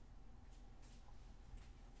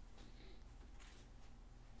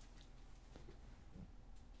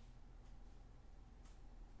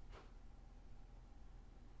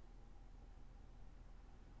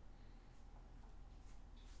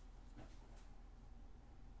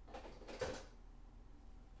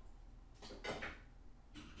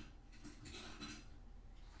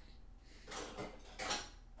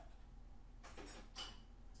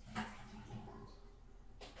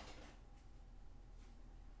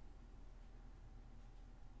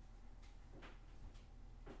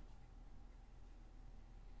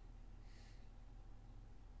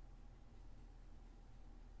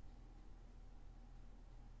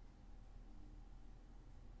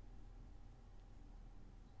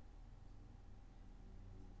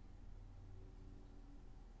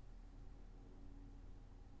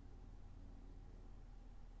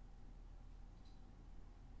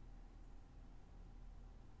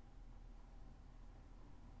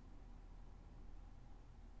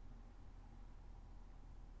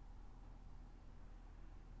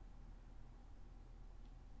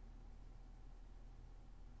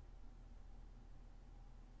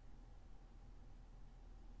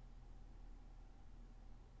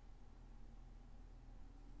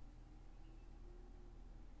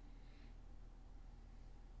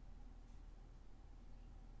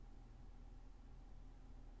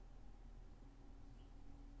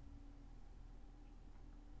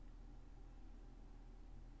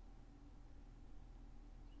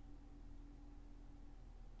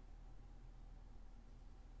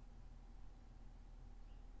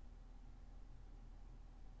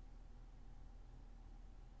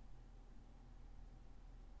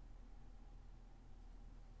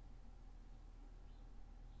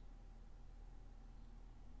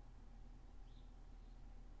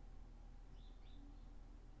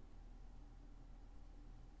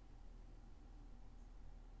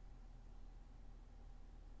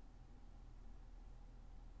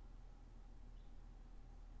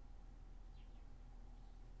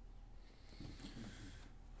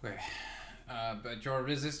 Wait. But your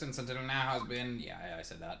resistance until now has been... Yeah, I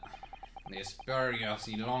said that. the spurious,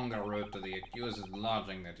 longer route to the accused's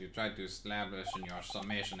lodging that you tried to establish in your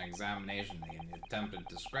summation examination in the attempted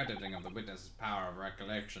discrediting of the witness's power of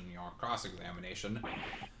recollection in your cross-examination.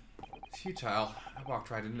 Futile. I walked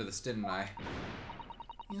right into this, didn't I?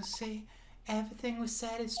 You see, everything we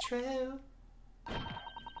said is true.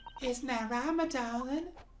 Isn't that right, my darling?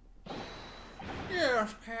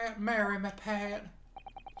 Yes, Pat, marry me, Pat.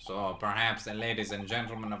 So perhaps the ladies and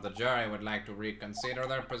gentlemen of the jury would like to reconsider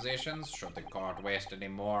their positions should the court waste any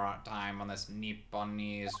more time on this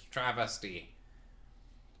Nipponese travesty.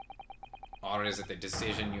 Or is it a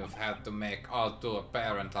decision you've had to make all too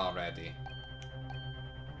apparent already?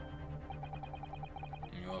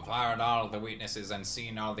 You have heard all the witnesses and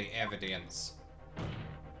seen all the evidence.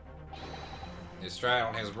 This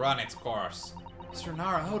trial has run its course. Mr.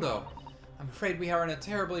 Naruhodo, I'm afraid we are in a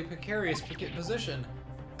terribly precarious position.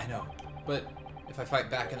 I know, but if I fight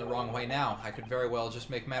back in the wrong way now, I could very well just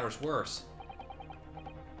make matters worse.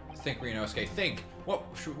 Think, Ryunosuke, think! What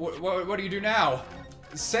do you do now?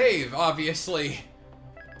 Save, obviously!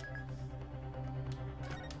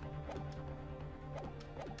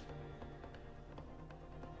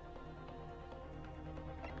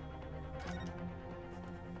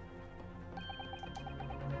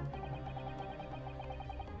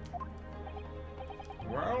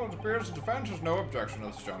 it appears the defense has no objection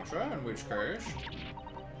at this juncture, in which case...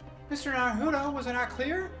 Mr. Naruto, was I not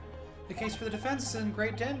clear? The case for the defense is in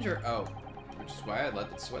great danger. Oh, which is why I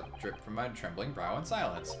let the sweat drip from my trembling brow in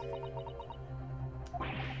silence.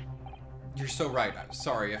 You're so right. I'm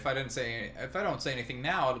sorry. If I don't say anything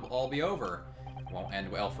now, it'll all be over. It won't end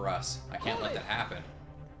well for us. I can't let that happen.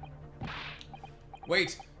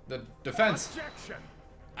 Wait, the defense. Objection!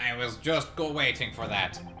 I was just waiting for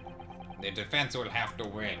that. The defense will have to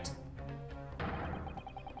wait.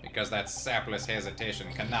 Because that sapless hesitation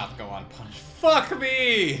cannot go unpunished. Fuck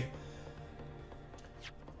me!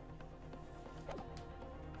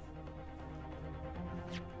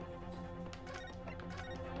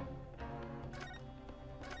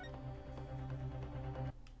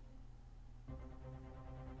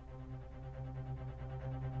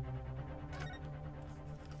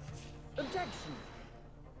 Objection!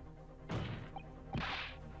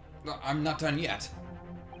 No, I'm not done yet.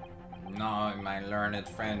 No, my learned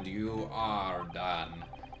friend, you are done.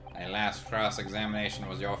 My last cross-examination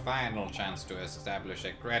was your final chance to establish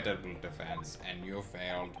a credible defense, and you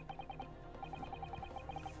failed.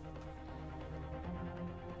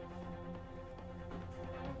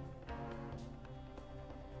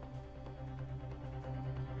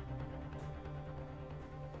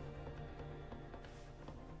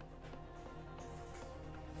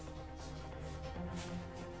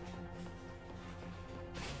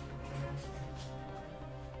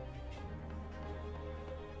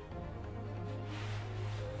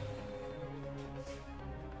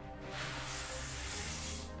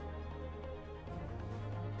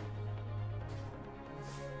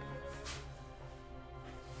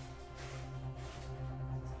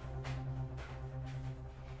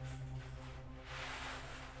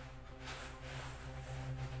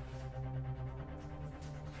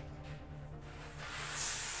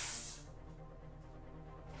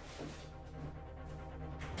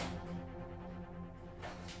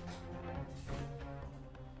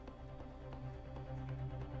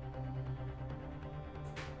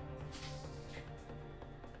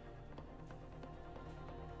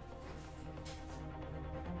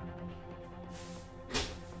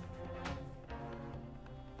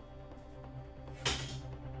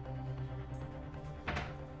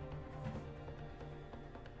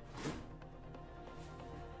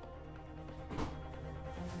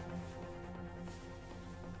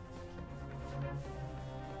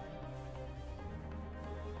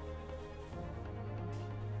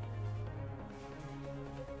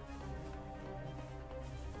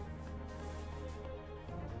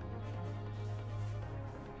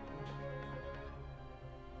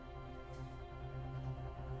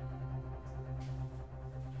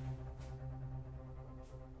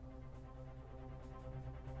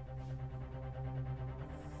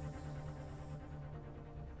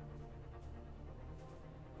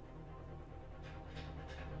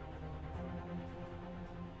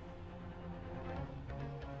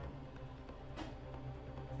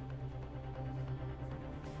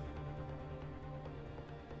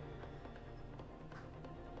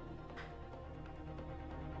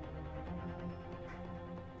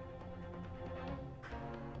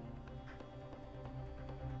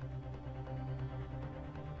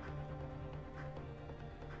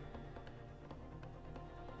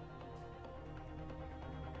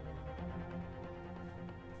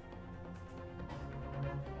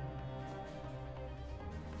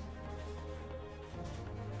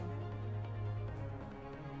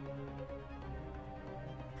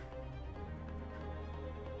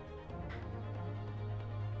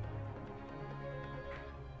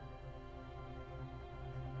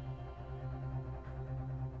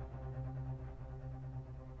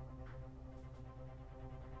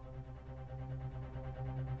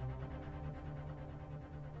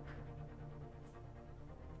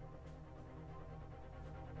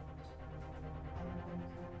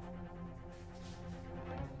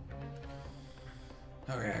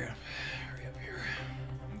 Okay, I gotta hurry up here.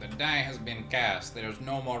 The die has been cast. There's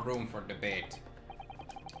no more room for debate.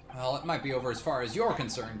 Well, it might be over as far as you're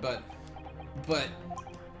concerned, but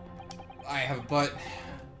I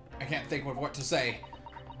can't think of what to say.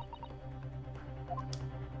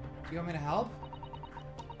 Do you want me to help?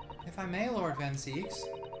 If I may, Lord Van Zieks.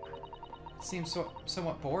 It seems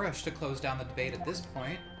somewhat boorish to close down the debate at this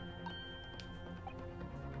point.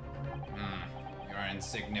 Your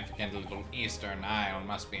insignificant little Eastern Isle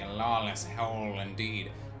must be a lawless hole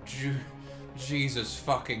indeed. Jesus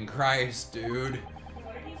fucking Christ, dude.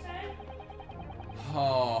 What did he say?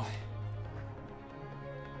 Oh.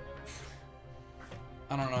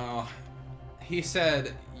 I don't know. He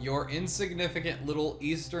said, "Your insignificant little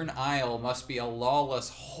Eastern Isle must be a lawless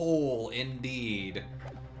hole indeed."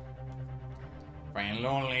 For a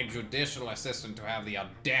lonely judicial assistant to have the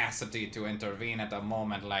audacity to intervene at a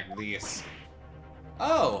moment like this.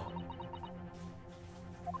 Oh!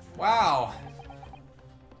 Wow.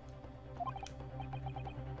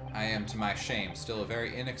 I am, to my shame, still a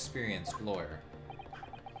very inexperienced lawyer.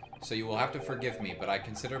 So you will have to forgive me, but I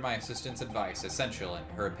consider my assistant's advice essential and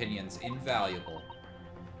her opinions invaluable.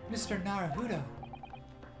 Mr. Naruhodo.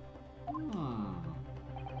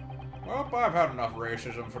 Well, I've had enough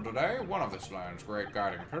racism for today. One of this land's great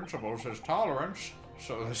guiding principles is tolerance,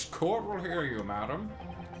 so this court will hear you, madam.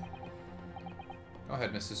 Go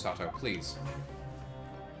ahead, Mrs. Sato, please.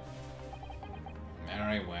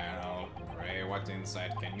 Very well. Pray, what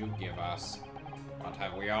insight can you give us? What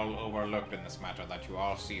have we all overlooked in this matter that you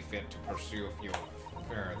all see fit to pursue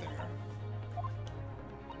further?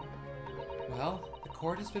 Well, the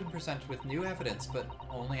court has been presented with new evidence, but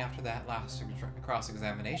only after that last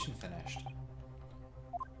cross-examination finished.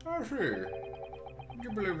 I see.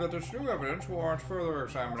 You believe that this new evidence warrants further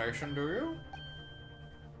examination, do you?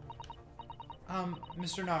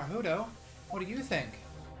 Mr. Naruhodo, what do you think?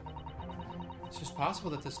 It's just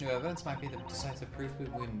possible that this new evidence might be the decisive proof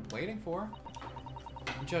we've been waiting for.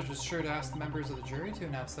 The judge was sure to ask the members of the jury to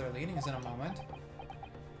announce their leanings in a moment.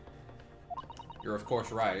 You're of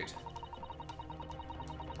course right.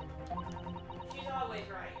 She's always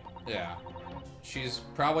right. Yeah. She's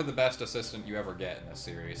probably the best assistant you ever get in this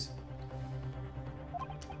series.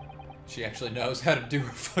 She actually knows how to do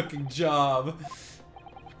her fucking job.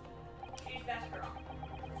 She's best girl.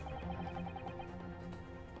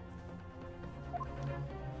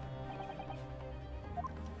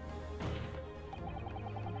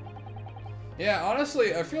 Yeah,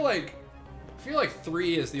 honestly, I feel like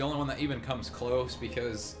 3 is the only one that even comes close,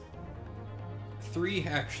 because 3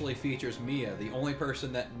 actually features Mia, the only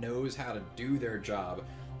person that knows how to do their job.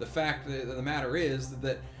 The fact of the matter is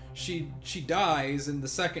that she dies in the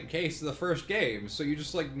second case of the first game, so you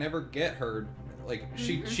just like never get her. Like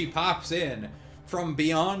she pops in from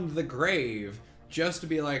beyond the grave just to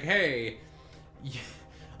be like, hey,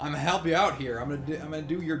 I'm gonna help you out here. I'm gonna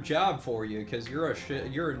do your job for you because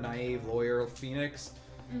you're a naive lawyer, Phoenix.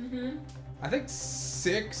 I think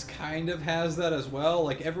 6 kind of has that as well.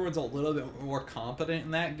 Like everyone's a little bit more competent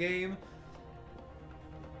in that game,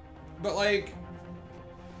 but like,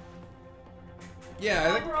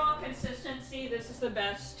 yeah. Overall consistency, this is the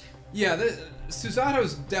best. Yeah,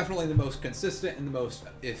 Susato's definitely the most consistent and the most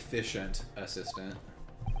efficient assistant.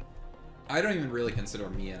 I don't even really consider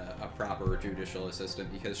Mia a proper judicial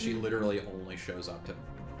assistant because she literally only shows up to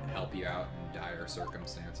help you out in dire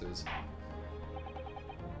circumstances.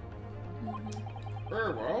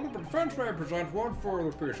 Very well, the defense may present one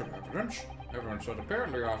further piece of evidence. Evidence that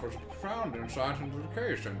apparently offers profound insight into the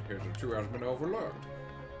case and hitherto has been overlooked.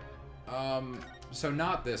 So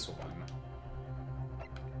not this one.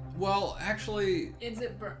 Well, actually... Is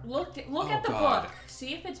it burnt? Look Oh, at the God. book.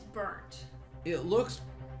 See if it's burnt. It looks...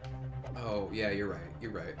 Oh, yeah, you're right.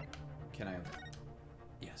 You're right. Can I...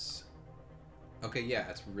 Yes. Okay, yeah,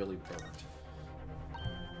 it's really burnt.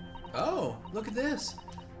 Oh, look at this.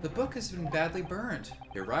 The book has been badly burned.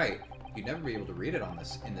 You're right. You'd never be able to read it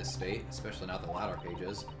in this state, especially not the latter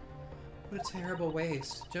pages. What a terrible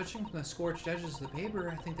waste. Judging from the scorched edges of the paper,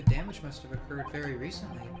 I think the damage must have occurred very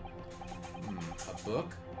recently. A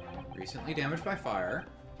book? Recently damaged by fire?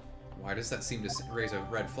 Why does that seem to raise a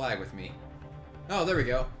red flag with me? Oh, there we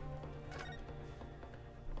go.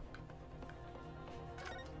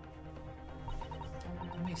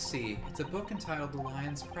 Let me see. It's a book entitled The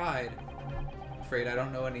Lion's Pride. I'm afraid I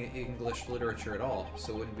don't know any English literature at all,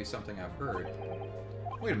 so it wouldn't be something I've heard.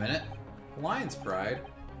 Wait a minute. Lion's Pride?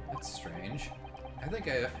 That's strange. I think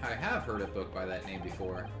I have heard a book by that name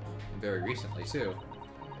before. And very recently, too.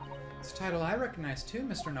 It's a title I recognize too,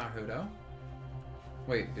 Mr. Naruhodo.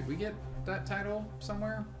 Wait, did we get that title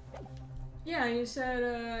somewhere? Yeah, you said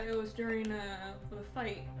it was during the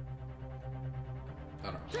fight. I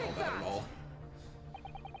don't know that at all.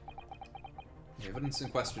 The evidence in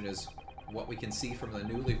question is what we can see from the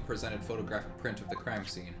newly presented photographic print of the crime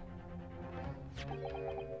scene.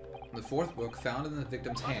 The 4th book found in the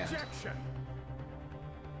victim's hand. Objection.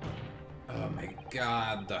 Oh my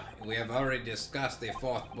god, we have already discussed the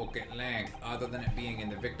 4th book at length. Other than it being in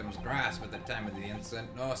the victim's grasp at the time of the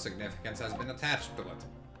incident, no significance has been attached to it.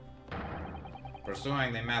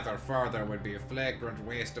 Pursuing the matter further would be a flagrant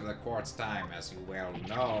waste of the court's time, as you well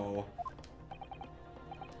know.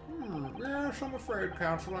 Yes, I'm afraid,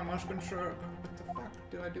 counsel, I must concur. What the fuck?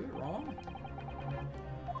 Did I do it wrong?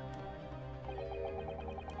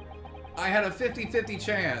 I had a 50-50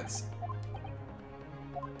 chance.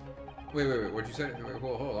 Wait, what'd you say? Wait,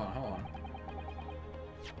 hold on.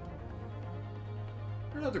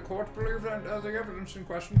 The court believed that the evidence in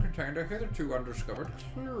question contained a hitherto undiscovered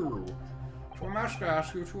clue. So I must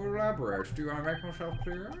ask you to elaborate. Do I make myself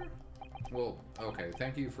clear? Well, okay,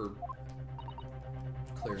 thank you for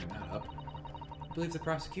clearing that up. I believe the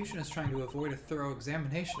prosecution is trying to avoid a thorough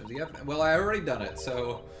examination of the evidence. Well, I already done it,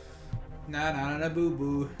 so... Nah,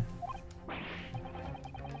 boo-boo.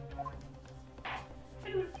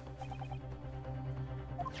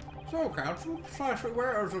 So, counsel, precisely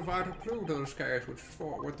where is the vital clue to this case which is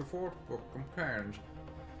what the fourth book contains?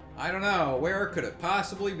 I don't know. Where could it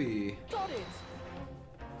possibly be? Got it!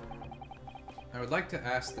 I would like to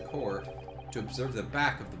ask the court to observe the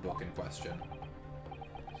back of the book in question.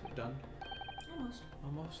 Is it done?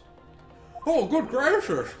 Almost. Oh, good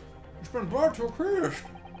gracious! It's been brought to a crisp!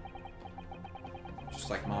 Just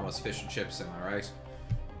like Mama's fish and chips, am I right?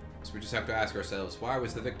 So we just have to ask ourselves, why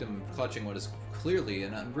was the victim clutching what is clearly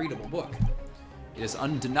an unreadable book? It is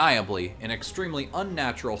undeniably an extremely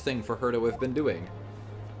unnatural thing for her to have been doing.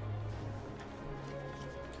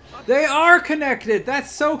 They are connected!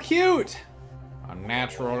 That's so cute!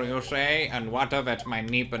 Unnatural, you say? And what of it, my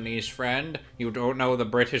Nipponese friend? You don't know the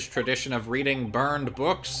British tradition of reading burned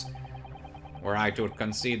books? Were I to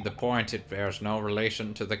concede the point, it bears no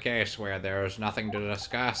relation to the case where there is nothing to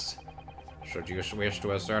discuss. Should you wish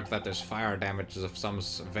to assert that this fire damage is of some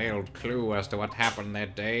veiled clue as to what happened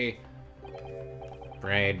that day?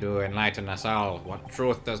 Pray do enlighten us all. What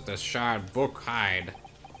truth does this shard book hide?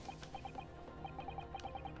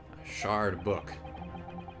 A shard book.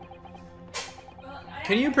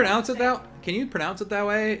 Can you pronounce it that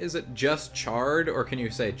way? Is it just charred, or can you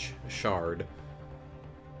say shard?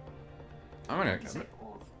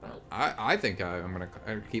 I think I'm gonna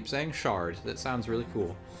keep saying shard. That sounds really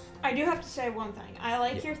cool. I do have to say one thing. I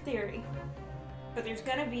like your theory, but there's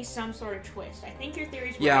gonna be some sort of twist. I think your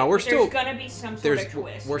theory's right. Yeah, there's gonna be some sort of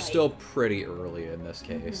twist. We're still pretty early in this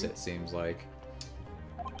case, it seems like.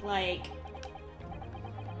 Like,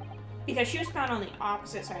 because she was found on the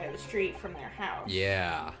opposite side of the street from their house.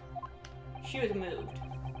 Yeah. She was moved.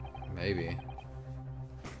 Maybe.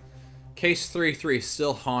 Case 3-3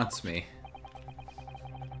 still haunts me.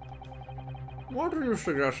 What are you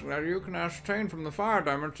suggesting that you can ascertain from the fire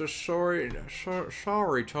damage this sorry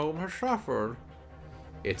tome has suffered?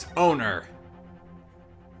 Its owner!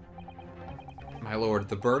 My lord,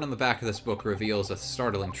 the burn on the back of this book reveals a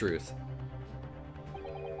startling truth.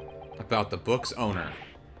 About the book's owner.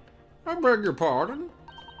 I beg your pardon?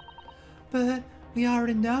 But we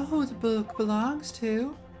already know who the book belongs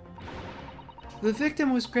to. The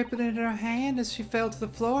victim was gripping it in her hand as she fell to the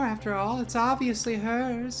floor. After all, it's obviously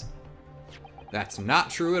hers. That's not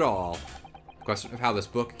true at all. The question of how this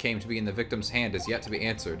book came to be in the victim's hand is yet to be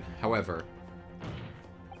answered. However,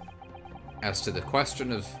 as to the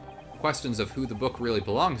questions of who the book really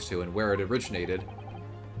belongs to and where it originated,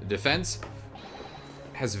 the defense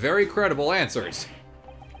has very credible answers.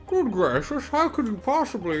 Good gracious, how could you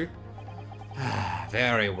possibly...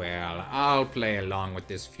 Very well. I'll play along with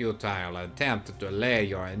this futile attempt to delay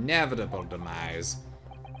your inevitable demise.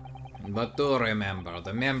 But do remember,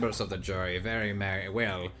 the members of the jury very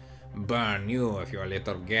well burn you if your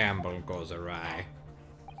little gamble goes awry.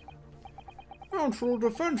 Counsel,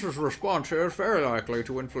 defense's response here is very likely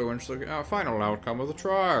to influence the final outcome of the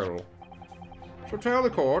trial. So tell the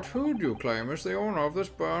court, who do you claim is the owner of this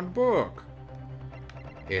burned book?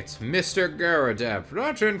 It's Mr. Garadeb.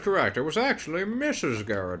 That's incorrect. It was actually Mrs.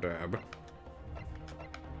 Garadeb.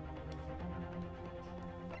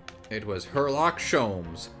 It was Herlock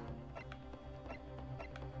Sholmes.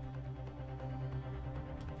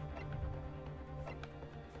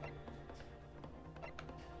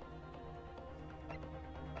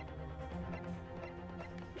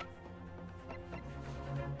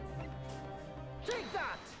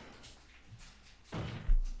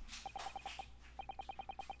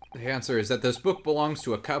 The answer is that this book belongs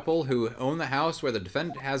to a couple who own the house where the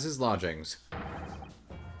defendant has his lodgings.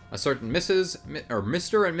 A certain Mr.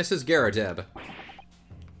 and Mrs. Garadeb.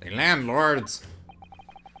 The landlords.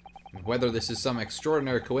 Whether this is some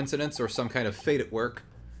extraordinary coincidence or some kind of fate at work,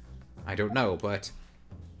 I don't know, but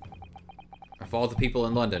of all the people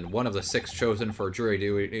in London, one of the 6 chosen for jury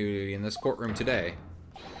duty in this courtroom today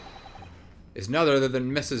is none other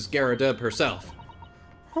than Mrs. Garadeb herself.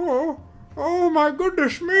 Oh my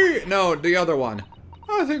goodness me! No, the other one.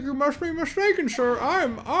 I think you must be mistaken, sir.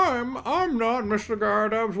 I'm not Mr.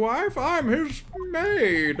 Garadeb's wife. I'm his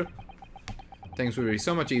maid. Things would be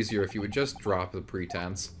so much easier if you would just drop the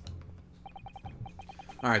pretense.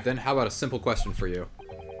 Alright then, how about a simple question for you?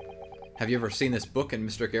 Have you ever seen this book in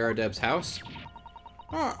Mr. Garadeb's house?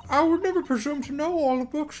 I would never presume to know all the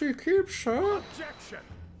books he keeps, sir. Objection!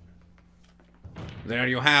 There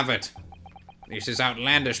you have it. This is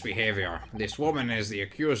outlandish behavior. This woman is the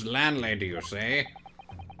accused landlady, you say?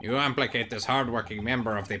 You implicate this hardworking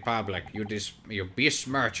member of the public. You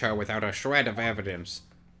besmirch her without a shred of evidence.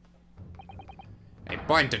 I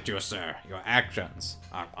point at you, sir. Your actions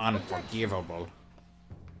are unforgivable.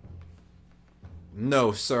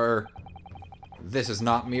 No, sir. This is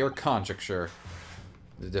not mere conjecture.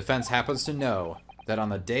 The defense happens to know that on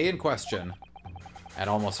the day in question, at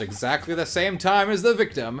almost exactly the same time as the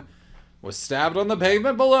victim was stabbed on the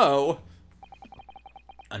pavement below,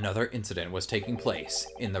 another incident was taking place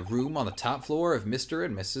in the room on the top floor of Mr.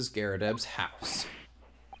 and Mrs. Garadeb's house.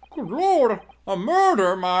 Good lord, a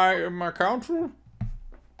murder, my counsel.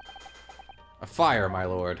 A fire, my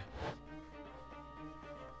lord.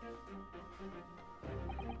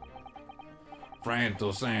 Afraid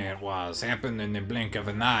to say it was. Happened in the blink of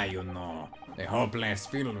an eye, you know. The whole place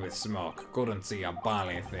filled with smoke. Couldn't see a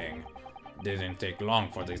bally thing. Didn't take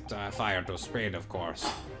long for the fire to spread, of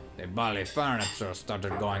course. The bally furniture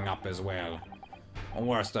started going up as well. The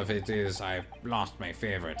worst of it is, I lost my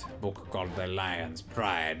favorite book called The Lion's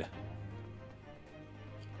Pride.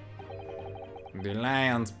 The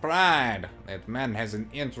Lion's Pride! That man has an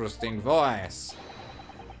interesting voice.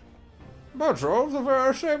 But of the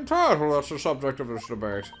very same title that's the subject of this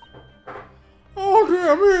debate. Oh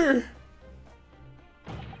dear me!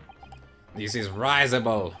 This is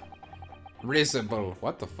risible. Risible.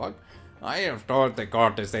 What the fuck? I have told the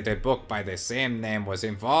court that a book by the same name was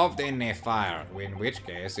involved in a fire, in which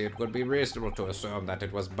case it would be reasonable to assume that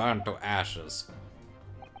it was burned to ashes.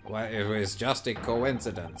 Well, it was just a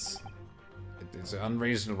coincidence. It is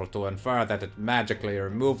unreasonable to infer that it magically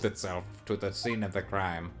removed itself to the scene of the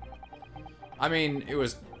crime. I mean, it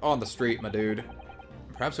was on the street, my dude.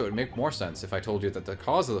 Perhaps it would make more sense if I told you that the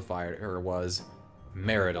cause of the fire was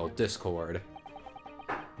marital discord.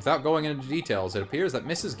 Without going into details, it appears that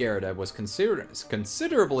Mrs. Garadeb was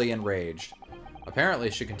considerably enraged.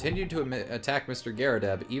 Apparently, she continued to attack Mr.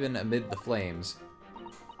 Garadeb even amid the flames.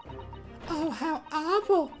 Oh, how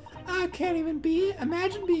awful! I can't even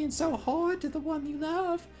imagine being so hard to the one you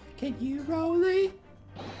love. Can you, Rolly?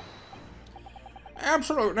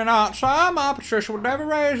 Absolutely not, sir. My Patricia would never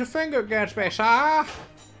raise a finger against me, sir. Ah,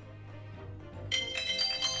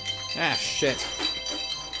 shit.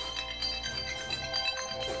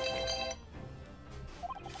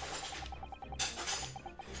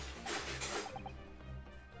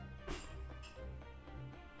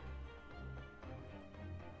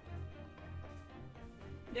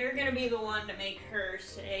 They're gonna be the one to make her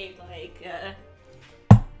say, like,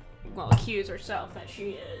 well, accuse herself that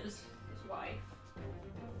she is his wife.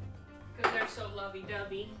 Because they're so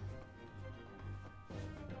lovey-dovey.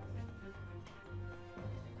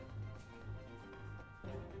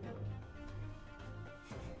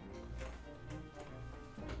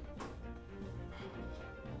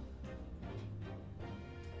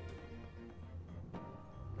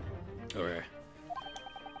 Okay.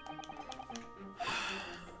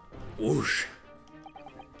 Whoosh.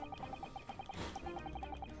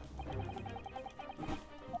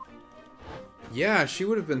 Yeah, she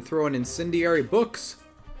would have been throwing incendiary books.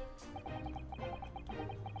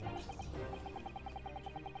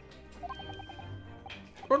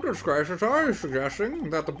 Goodness gracious, are you suggesting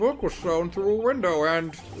that the book was thrown through a window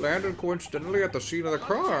and landed coincidentally at the scene of the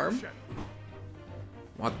crime?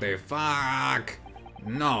 What the fuck?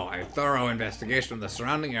 No, a thorough investigation of the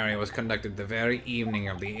surrounding area was conducted the very evening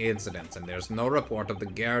of the incidents, and there's no report of the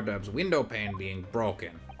Garadeb's window pane being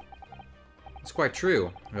broken. It's quite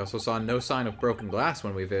true. We also saw no sign of broken glass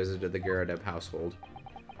when we visited the Garadeb household.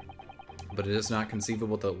 But it is not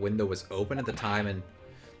conceivable that the window was open at the time and...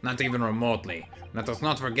 Not even remotely. Let us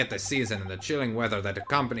not forget the season and the chilling weather that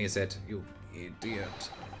accompanies it, you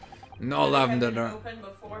idiot. No lavender... Open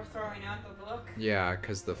before throwing out the book? Yeah,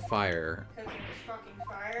 because the fire. Because of the fucking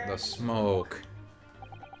fire? The smoke.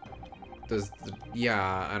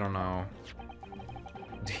 Yeah, I don't know.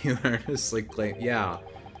 Do you earnestly claim... Yeah.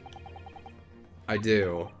 I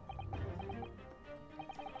do.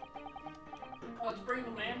 Let's bring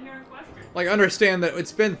the man here in question. Like, understand that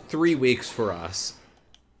it's been 3 weeks for us.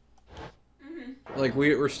 Like,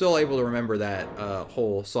 we're still able to remember that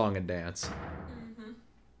whole song and dance.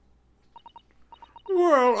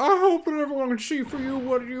 Well, I hope that everyone can see for you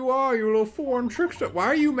what you are, you little foreign trickster. Why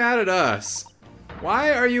are you mad at us?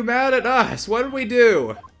 Why are you mad at us? What did we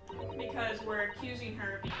do? Because we're accusing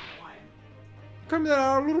her of being a wife. Come that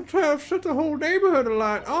our little tale set the whole neighborhood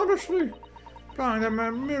alight, honestly. Darling, that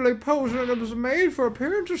man merely posing it was made for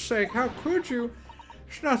appearance's sake. How could you?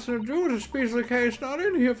 It's nothing to do with the Speedsley case, not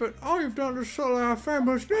in here, but all you've done is sully our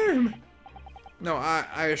family's name. No,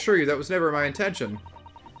 I assure you that was never my intention.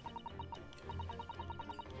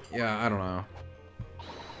 Yeah, I don't know.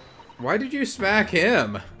 Why did you smack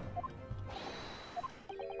him?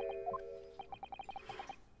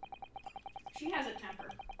 She has a temper.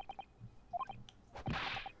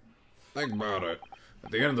 Think about it. At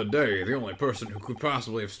the end of the day, the only person who could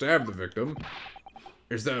possibly have stabbed the victim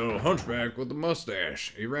is that little hunchback with the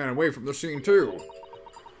mustache. He ran away from the scene, too.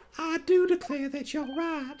 I do declare that you're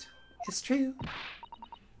right. It's true.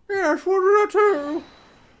 Yes, what did I tell you?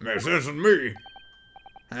 This isn't me.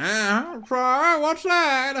 I'll try. What's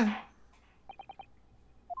that?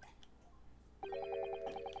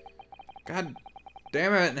 God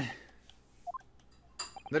damn it.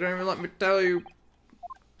 They don't even let me tell you.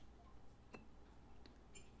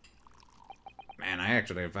 Man, I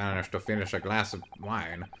actually managed to finish a glass of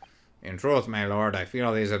wine. In truth, my lord, I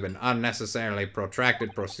feel these have been unnecessarily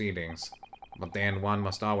protracted proceedings. But then one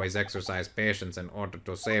must always exercise patience in order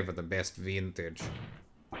to savor the best vintage.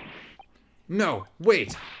 No,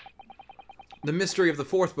 wait. The mystery of the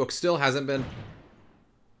fourth book still hasn't been...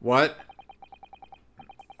 What?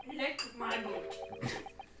 Lick my boot.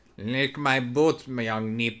 Lick my boot, my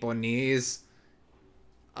young Nipponese.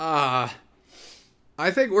 I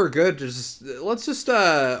think we're good. Let's just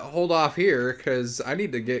hold off here because I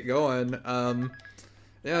need to get going.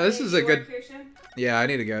 Yeah, this is a good. Yeah, I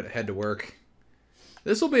need to head to work.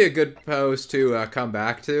 This will be a good post to come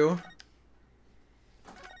back to.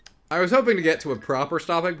 I was hoping to get to a proper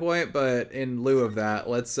stopping point, but in lieu of that,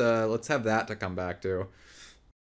 let's have that to come back to.